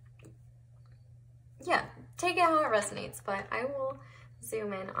yeah, take it how it resonates, but I will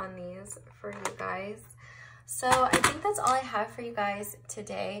zoom in on these for you guys. So I think that's all I have for you guys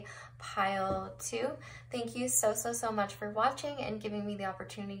today, pile 2. Thank you so much for watching and giving me the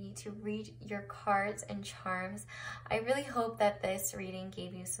opportunity to read your cards and charms. I really hope that this reading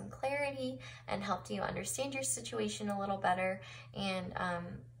gave you some clarity and helped you understand your situation a little better, and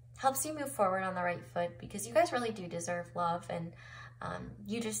helps you move forward on the right foot, because you guys really do deserve love, and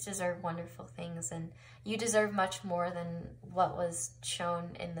you just deserve wonderful things, and you deserve much more than what was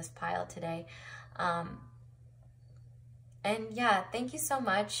shown in this pile today. And yeah, thank you so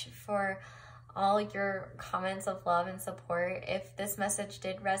much for all your comments of love and support. If this message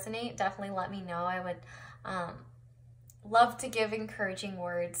did resonate, definitely let me know. I would love to give encouraging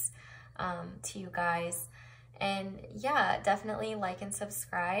words to you guys. And yeah, definitely like and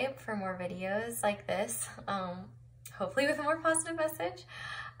subscribe for more videos like this, hopefully with a more positive message.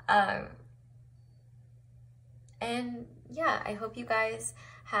 And yeah, I hope you guys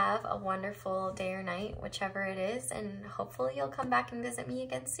have a wonderful day or night, whichever it is, and hopefully you'll come back and visit me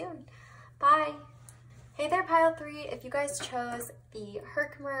again soon. Bye! Hey there, pile 3. If you guys chose the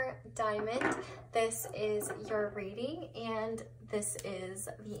Herkimer Diamond, this is your reading, and this is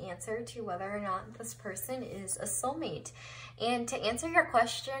the answer to whether or not this person is a soulmate. And to answer your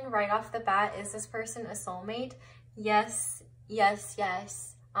question right off the bat, is this person a soulmate? Yes, yes,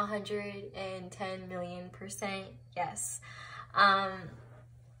 yes, 110 million% yes.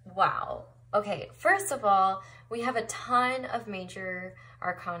 Wow. Okay, first of all, we have a ton of major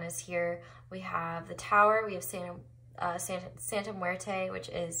arcanas here. We have the Tower, we have Santa Muerte, which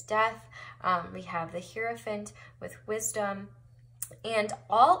is death. We have the Hierophant with wisdom. And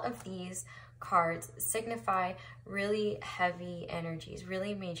all of these cards signify really heavy energies,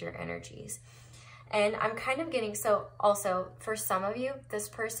 really major energies. And I'm kind of getting, so also for some of you, this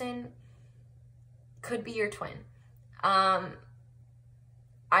person could be your twin.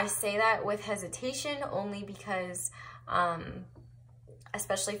 I say that with hesitation only because,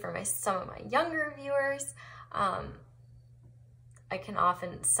 especially for some of my younger viewers, I can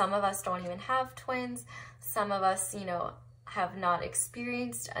often, some of us don't even have twins. Some of us, you know, have not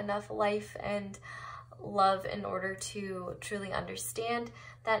experienced enough life and love in order to truly understand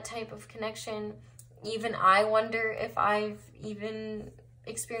that type of connection. Even I wonder if I've even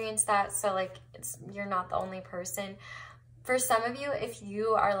experienced that. So like, you're not the only person. For some of you, if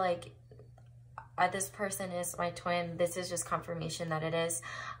you are like, this person is my twin, this is just confirmation that it is.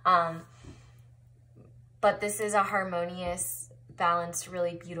 But this is a harmonious, balanced,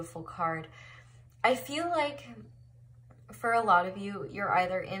 really beautiful card. I feel like for a lot of you, you're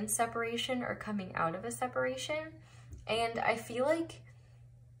either in separation or coming out of a separation. And I feel like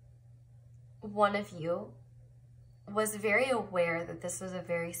one of you was very aware that this was a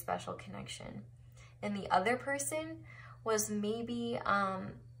very special connection. And the other person was maybe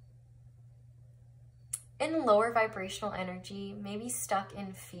in lower vibrational energy, maybe stuck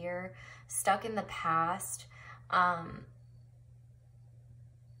in fear, stuck in the past,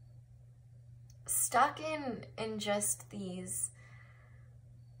 stuck in just these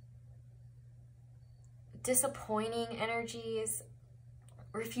disappointing energies,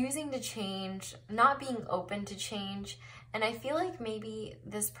 refusing to change, not being open to change. And I feel like maybe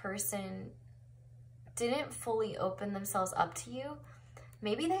this person didn't fully open themselves up to you.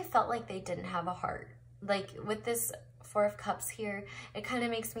 Maybe they felt like they didn't have a heart. Like with this Four of Cups here, it kind of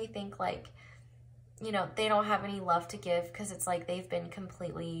makes me think like, you know, they don't have any love to give because it's like they've been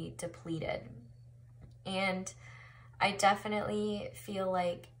completely depleted. And I definitely feel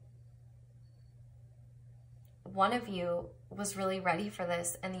like one of you was really ready for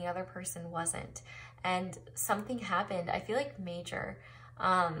this and the other person wasn't. And something happened, I feel like major.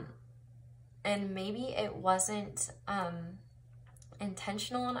 And maybe it wasn't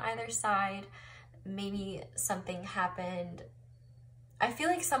intentional on either side. Maybe something happened. I feel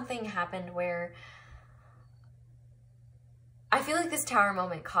like something happened where I feel like this Tower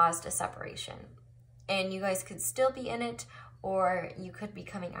moment caused a separation. And you guys could still be in it, or you could be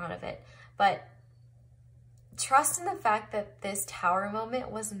coming out of it. But trust in the fact that this Tower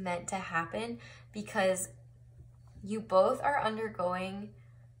moment was meant to happen because you both are undergoing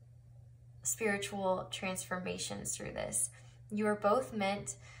spiritual transformations through this. You are both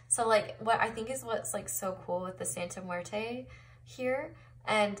meant, so like what I think is what's like so cool with the Santa Muerte here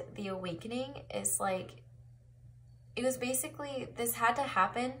and the awakening is like, it was basically, this had to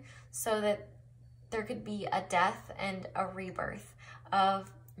happen so that there could be a death and a rebirth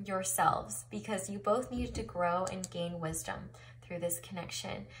of yourselves, because you both needed to grow and gain wisdom through this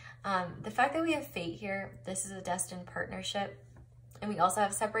connection. The fact that we have fate here, this is a destined partnership, and we also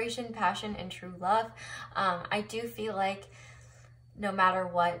have separation, passion, and true love. I do feel like no matter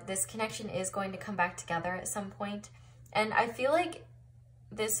what, this connection is going to come back together at some point. And I feel like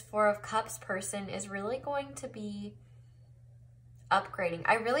this Four of Cups person is really going to be upgrading.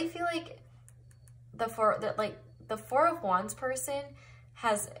 I really feel like the Four of Wands person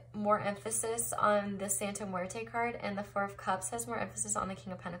has more emphasis on the Santa Muerte card, and the Four of Cups has more emphasis on the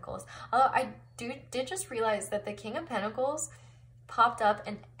King of Pentacles. Although I did just realize that the King of Pentacles popped up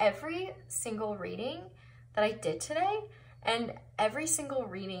in every single reading that I did today, and every single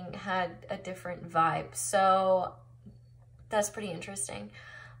reading had a different vibe. So that's pretty interesting.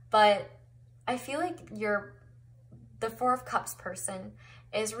 But I feel like the Four of Cups person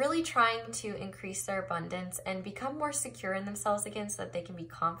is really trying to increase their abundance and become more secure in themselves again so that they can be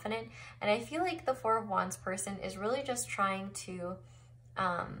confident. And I feel like the Four of Wands person is really just trying to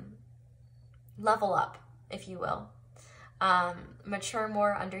level up, if you will. Mature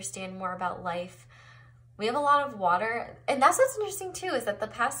more, understand more about life. We have a lot of water, and that's what's interesting too, is that the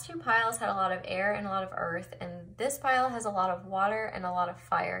past two piles had a lot of air and a lot of earth, and this pile has a lot of water and a lot of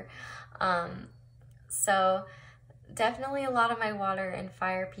fire. So definitely a lot of my water and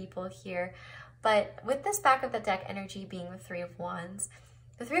fire people here. But with this back of the deck energy being the Three of Wands,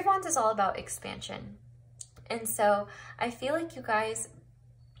 the Three of Wands is all about expansion. And so I feel like you guys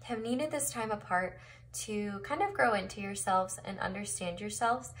have needed this time apart to kind of grow into yourselves and understand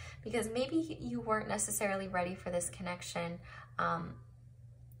yourselves, because maybe you weren't necessarily ready for this connection,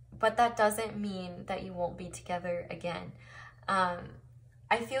 but that doesn't mean that you won't be together again.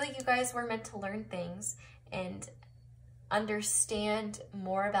 I feel like you guys were meant to learn things and understand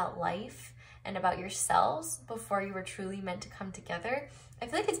more about life and about yourselves before you were truly meant to come together. I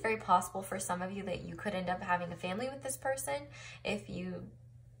feel like it's very possible for some of you that you could end up having a family with this person if you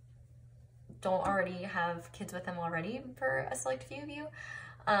don't already have kids with them already, for a select few of you.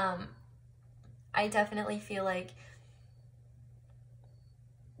 I definitely feel like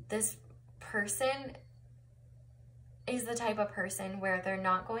this person is the type of person where they're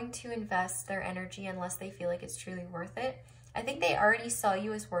not going to invest their energy unless they feel like it's truly worth it. I think they already saw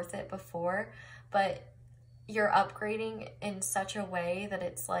you as worth it before, but you're upgrading in such a way that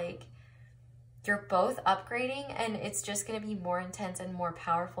it's like you're both upgrading, and it's just going to be more intense and more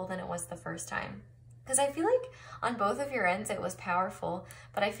powerful than it was the first time. Because I feel like on both of your ends it was powerful,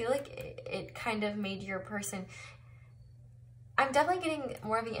 but I feel like it kind of made your person... I'm definitely getting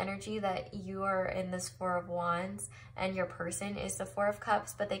more of the energy that you are in this Four of Wands and your person is the Four of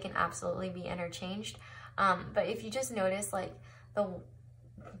Cups, but they can absolutely be interchanged. But if you just notice, like,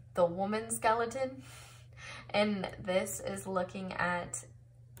 the woman skeleton, and this is looking at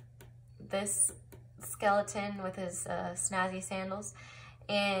this skeleton with his snazzy sandals,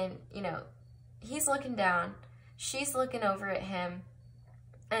 and, you know, he's looking down, she's looking over at him,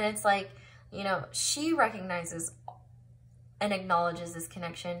 and it's like, you know, she recognizes and acknowledges this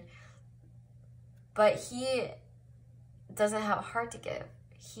connection, but he doesn't have a heart to give.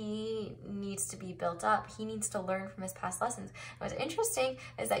 He needs to be built up. He needs to learn from his past lessons. And what's interesting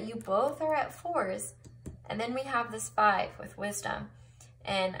is that you both are at 4s, and then we have this 5 with wisdom.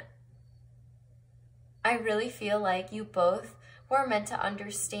 And I really feel like you both were meant to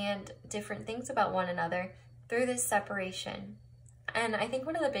understand different things about one another through this separation. And I think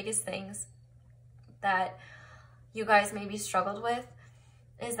one of the biggest things that you guys maybe struggled with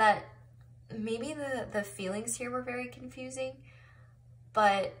is that maybe the feelings here were very confusing,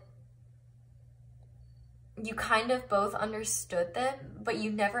 but you kind of both understood them, but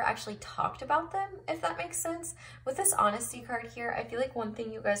you never actually talked about them, if that makes sense. With this honesty card here, I feel like one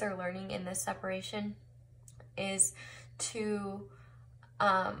thing you guys are learning in this separation is to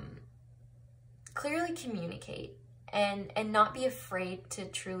clearly communicate and not be afraid to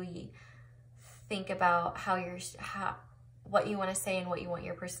truly think about what you want to say and what you want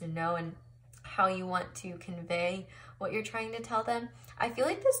your person to know and how you want to convey what you're trying to tell them. I feel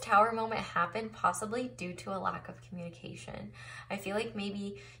like this Tower moment happened possibly due to a lack of communication. I feel like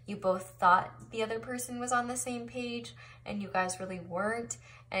maybe you both thought the other person was on the same page and you guys really weren't,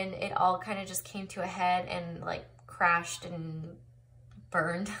 and it all kind of just came to a head and like crashed and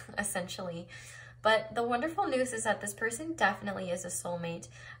burned essentially. But the wonderful news is that this person definitely is a soulmate.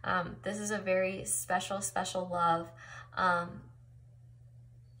 This is a very special, special love.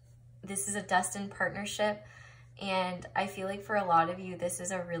 This is a destined partnership. And I feel like for a lot of you, this is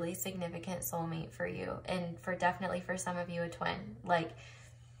a really significant soulmate for you. And definitely for some of you, a twin. Like,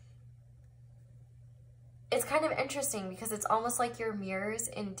 it's kind of interesting because it's almost like you're mirrors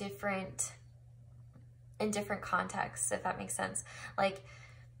in different contexts, if that makes sense. Like,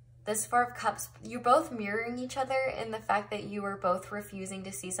 this Four of Cups, you're both mirroring each other in the fact that you were both refusing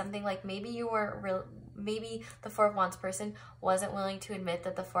to see something. Like, maybe you weren't real, maybe the Four of Wands person wasn't willing to admit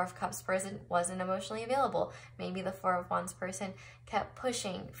that the Four of Cups person wasn't emotionally available. Maybe the Four of Wands person kept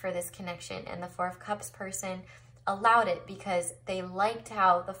pushing for this connection, and the Four of Cups person allowed it because they liked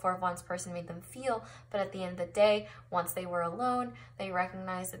how the Four of Wands person made them feel. But at the end of the day, once they were alone, they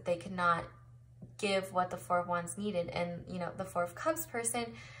recognized that they could not give what the Four of Wands needed. And, you know, the Four of Cups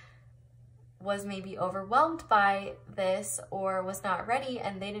person was maybe overwhelmed by this or was not ready,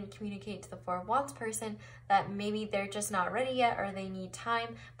 and they didn't communicate to the Four of Wands person that maybe they're just not ready yet or they need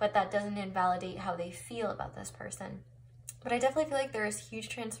time, but that doesn't invalidate how they feel about this person. But I definitely feel like there's huge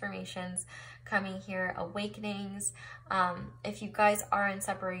transformations coming here, awakenings. If you guys are in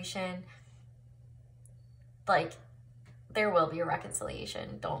separation, like, there will be a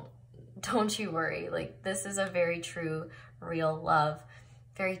reconciliation. Don't you worry. Like, this is a very true, real love.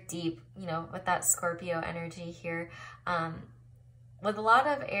 Very deep, you know, with that Scorpio energy here. With a lot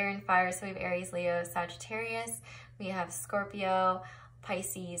of air and fire, so we have Aries, Leo, Sagittarius, we have Scorpio,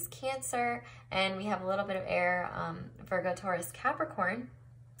 Pisces, Cancer, and we have a little bit of air, Virgo, Taurus, Capricorn.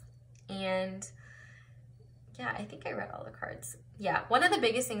 And Yeah, I think I read all the cards. Yeah, one of the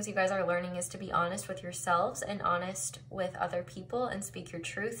biggest things you guys are learning is to be honest with yourselves and honest with other people and speak your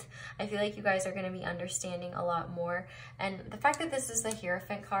truth. I feel like you guys are going to be understanding a lot more. And the fact that this is the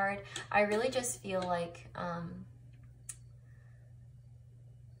Hierophant card, I really just feel like,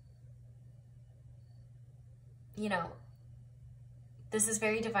 you know, this is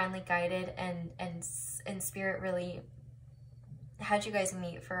very divinely guided, and Spirit really had you guys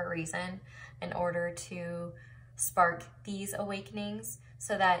meet for a reason in order to spark these awakenings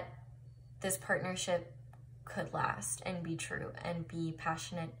so that this partnership could last and be true and be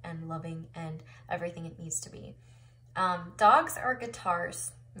passionate and loving and everything it needs to be. Dogs or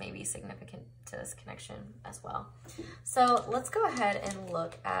guitars may be significant to this connection as well. So let's go ahead and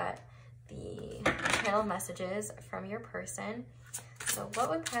look at the channel messages from your person. So what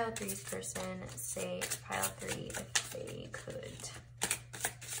would pile 3's person say to pile 3 if they could?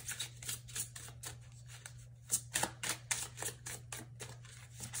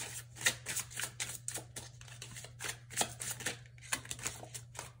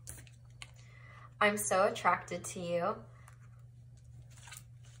 I'm so attracted to you.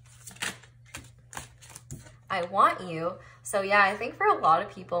 I want you. So yeah, I think for a lot of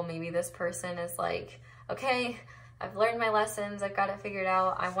people, maybe this person is like, okay, I've learned my lessons. I've got it figured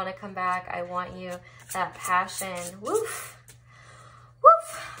out. I want to come back. I want you. That passion. Woof.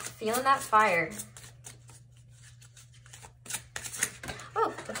 Woof. Feeling that fire.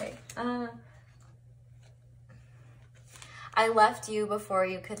 Oh, okay. I left you before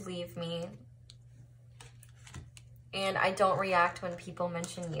you could leave me. And I don't react when people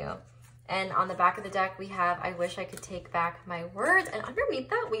mention you. And on the back of the deck, we have, I wish I could take back my words. And underneath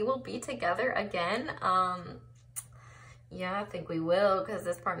that, we will be together again. Yeah, I think we will, because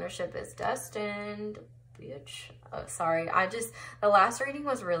this partnership is destined, bitch. Oh, sorry, the last reading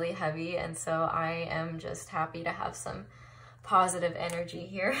was really heavy, and so I am just happy to have some positive energy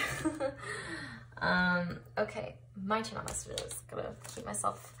here. Okay, my channel messages. Gonna keep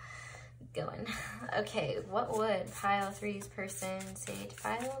myself going. Okay, what would pile 3's person say to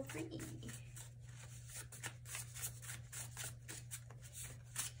pile 3?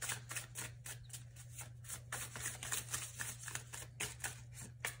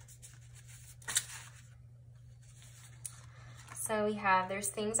 So we have, there's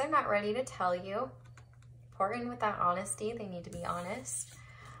things I'm not ready to tell you. Important with that honesty, they need to be honest.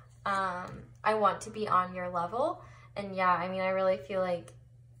 I want to be on your level. And yeah, I mean, I really feel like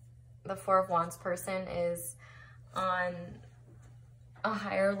the 4 of Wands person is on a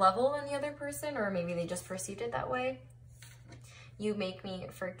higher level than the other person, or maybe they just perceived it that way. You make me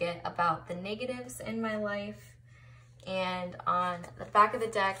forget about the negatives in my life. And on the back of the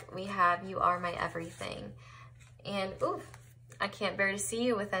deck, we have, you are my everything. And oof, I can't bear to see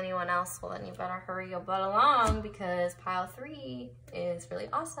you with anyone else. Well, then you better hurry your butt along, because pile 3 is really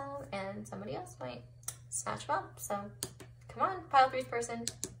awesome and somebody else might snatch them up. So come on, pile 3's person,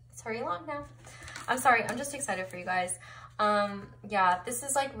 let's hurry along now. I'm sorry, I'm just excited for you guys. Yeah, this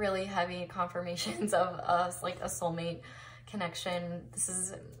is like really heavy confirmations of us, like a soulmate connection. This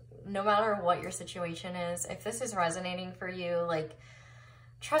is, no matter what your situation is, if this is resonating for you, like,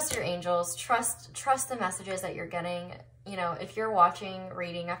 trust your angels, trust the messages that you're getting. You know, if you're watching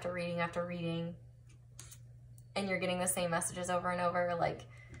reading after reading after reading and you're getting the same messages over and over, like,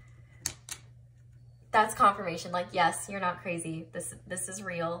 that's confirmation. Like, yes, you're not crazy. This is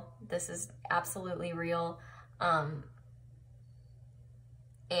real. This is absolutely real.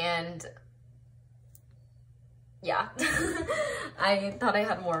 And yeah, I thought I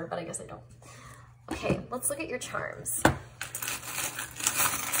had more, but I guess I don't. Okay, let's look at your charms.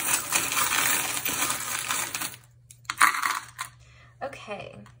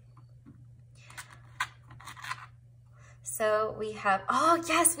 Okay. So we have, oh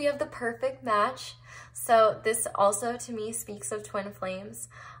yes, we have the perfect match. So this also to me speaks of twin flames.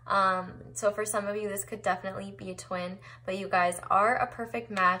 So for some of you, this could definitely be a twin, but you guys are a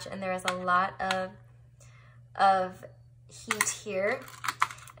perfect match, and there is a lot of heat here.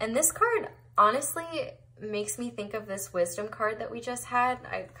 And this card honestly makes me think of this wisdom card that we just had.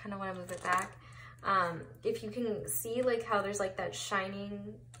 I kind of want to move it back. If you can see like how there's like that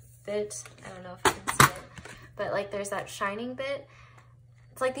shining bit, I don't know if you can see it, but like there's that shining bit.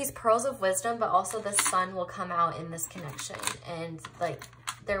 It's like these pearls of wisdom, but also the sun will come out in this connection, and like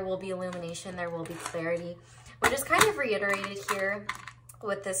there will be illumination, there will be clarity, which is kind of reiterated here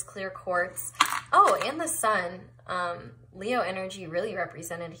with this clear quartz. Oh, and the sun, Leo energy really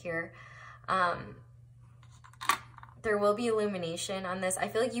represented here. There will be illumination on this. I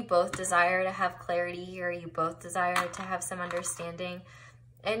feel like you both desire to have clarity here. You both desire to have some understanding.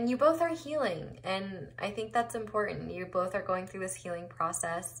 and you both are healing, and I think that's important. You both are going through this healing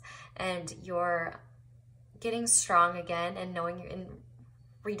process, and you're getting strong again and knowing and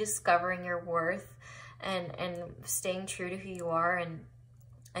rediscovering your worth and staying true to who you are. And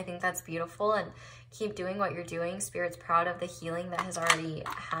I think that's beautiful, and keep doing what you're doing. Spirit's proud of the healing that has already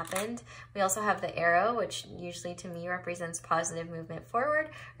happened. We also have the arrow, which usually to me represents positive movement forward,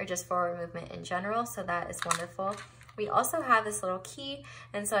 or just forward movement in general. So that is wonderful. We also have this little key,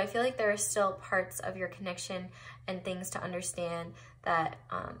 and so I feel like there are still parts of your connection and things to understand that,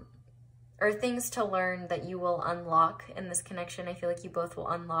 or things to learn that you will unlock in this connection. I feel like you both will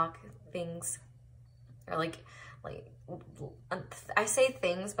unlock things, or like I say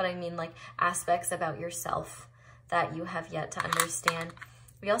things, but I mean like aspects about yourself that you have yet to understand.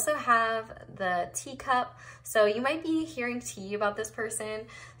 We also have the teacup. So you might be hearing tea about this person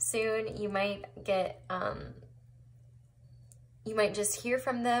soon. You might get, you might just hear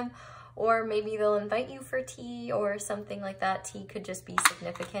from them, or maybe they'll invite you for tea or something like that. Tea could just be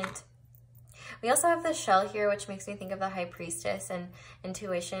significant. We also have the shell here, which makes me think of the High Priestess and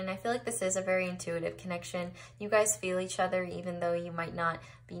intuition. I feel like this is a very intuitive connection. You guys feel each other even though you might not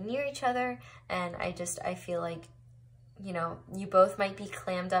be near each other. And I feel like, you know, you both might be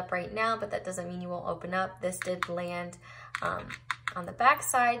clammed up right now, but that doesn't mean you won't open up. This did land on the back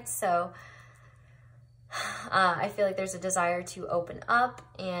side, so I feel like there's a desire to open up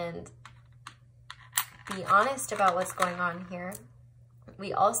and be honest about what's going on here.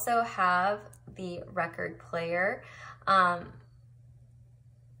 We also have the record player.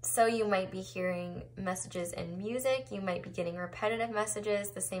 So you might be hearing messages in music. You might be getting repetitive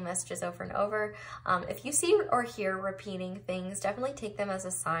messages, the same messages over and over. If you see or hear repeating things, definitely take them as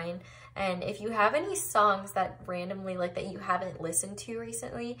a sign. And if you have any songs that randomly, like that you haven't listened to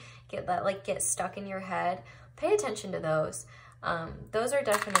recently, get stuck in your head, pay attention to those. Those are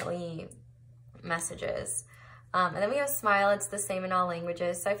definitely messages. And then we have smile. It's the same in all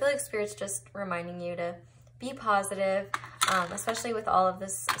languages. So I feel like Spirit's just reminding you to be positive, especially with all of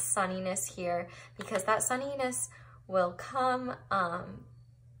this sunniness here, because that sunniness will come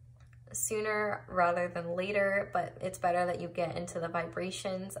sooner rather than later, but it's better that you get into the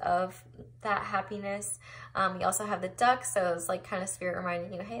vibrations of that happiness. We also have the duck, so it's like kind of Spirit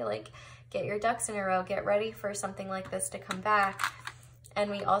reminding you, hey, like get your ducks in a row, get ready for something like this to come back. And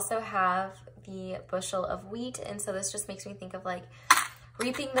we also have the bushel of wheat, and so this just makes me think of like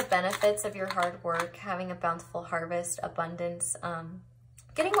reaping the benefits of your hard work, having a bountiful harvest, abundance,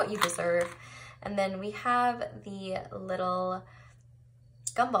 getting what you deserve. And then we have the little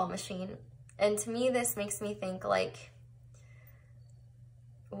gumball machine. And to me, this makes me think like,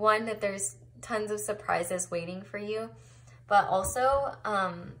 one, that there's tons of surprises waiting for you, but also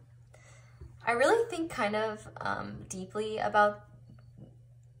I really think kind of deeply about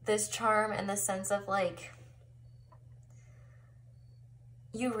this charm in the sense of like,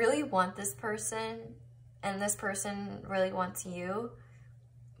 you really want this person and this person really wants you,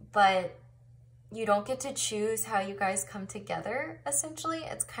 but you don't get to choose how you guys come together, essentially.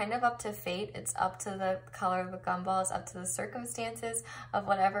 It's kind of up to fate. It's up to the color of the gumballs, up to the circumstances of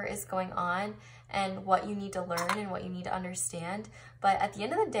whatever is going on and what you need to learn and what you need to understand. But at the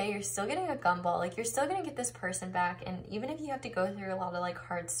end of the day, you're still getting a gumball. Like, you're still gonna get this person back. And even if you have to go through a lot of like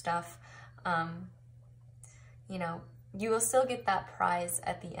hard stuff, you know, you will still get that prize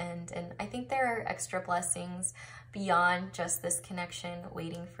at the end. And I think there are extra blessings beyond just this connection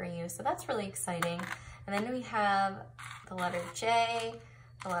waiting for you. So that's really exciting. And then we have the letter J,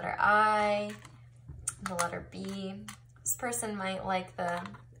 the letter I, the letter B. This person might like the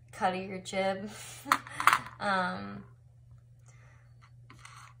cut of your jib. Your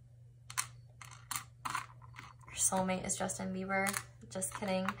soulmate is Justin Bieber. Just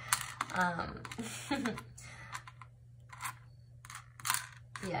kidding.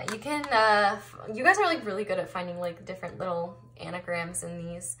 Yeah, you can, you guys are like really good at finding like different little anagrams in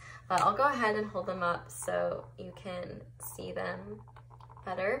these, but I'll go ahead and hold them up so you can see them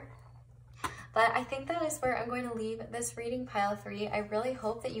better. But I think that is where I'm going to leave this reading, pile 3. I really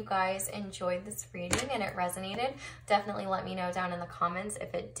hope that you guys enjoyed this reading and it resonated. Definitely let me know down in the comments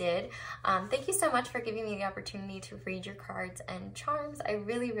if it did. Thank you so much for giving me the opportunity to read your cards and charms. I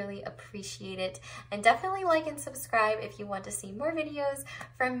really, really appreciate it. And definitely like and subscribe if you want to see more videos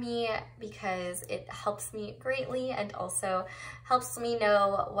from me, because it helps me greatly and also helps me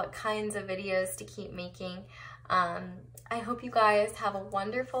know what kinds of videos to keep making. I hope you guys have a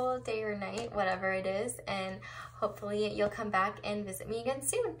wonderful day or night, whatever it is, and hopefully you'll come back and visit me again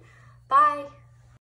soon. Bye!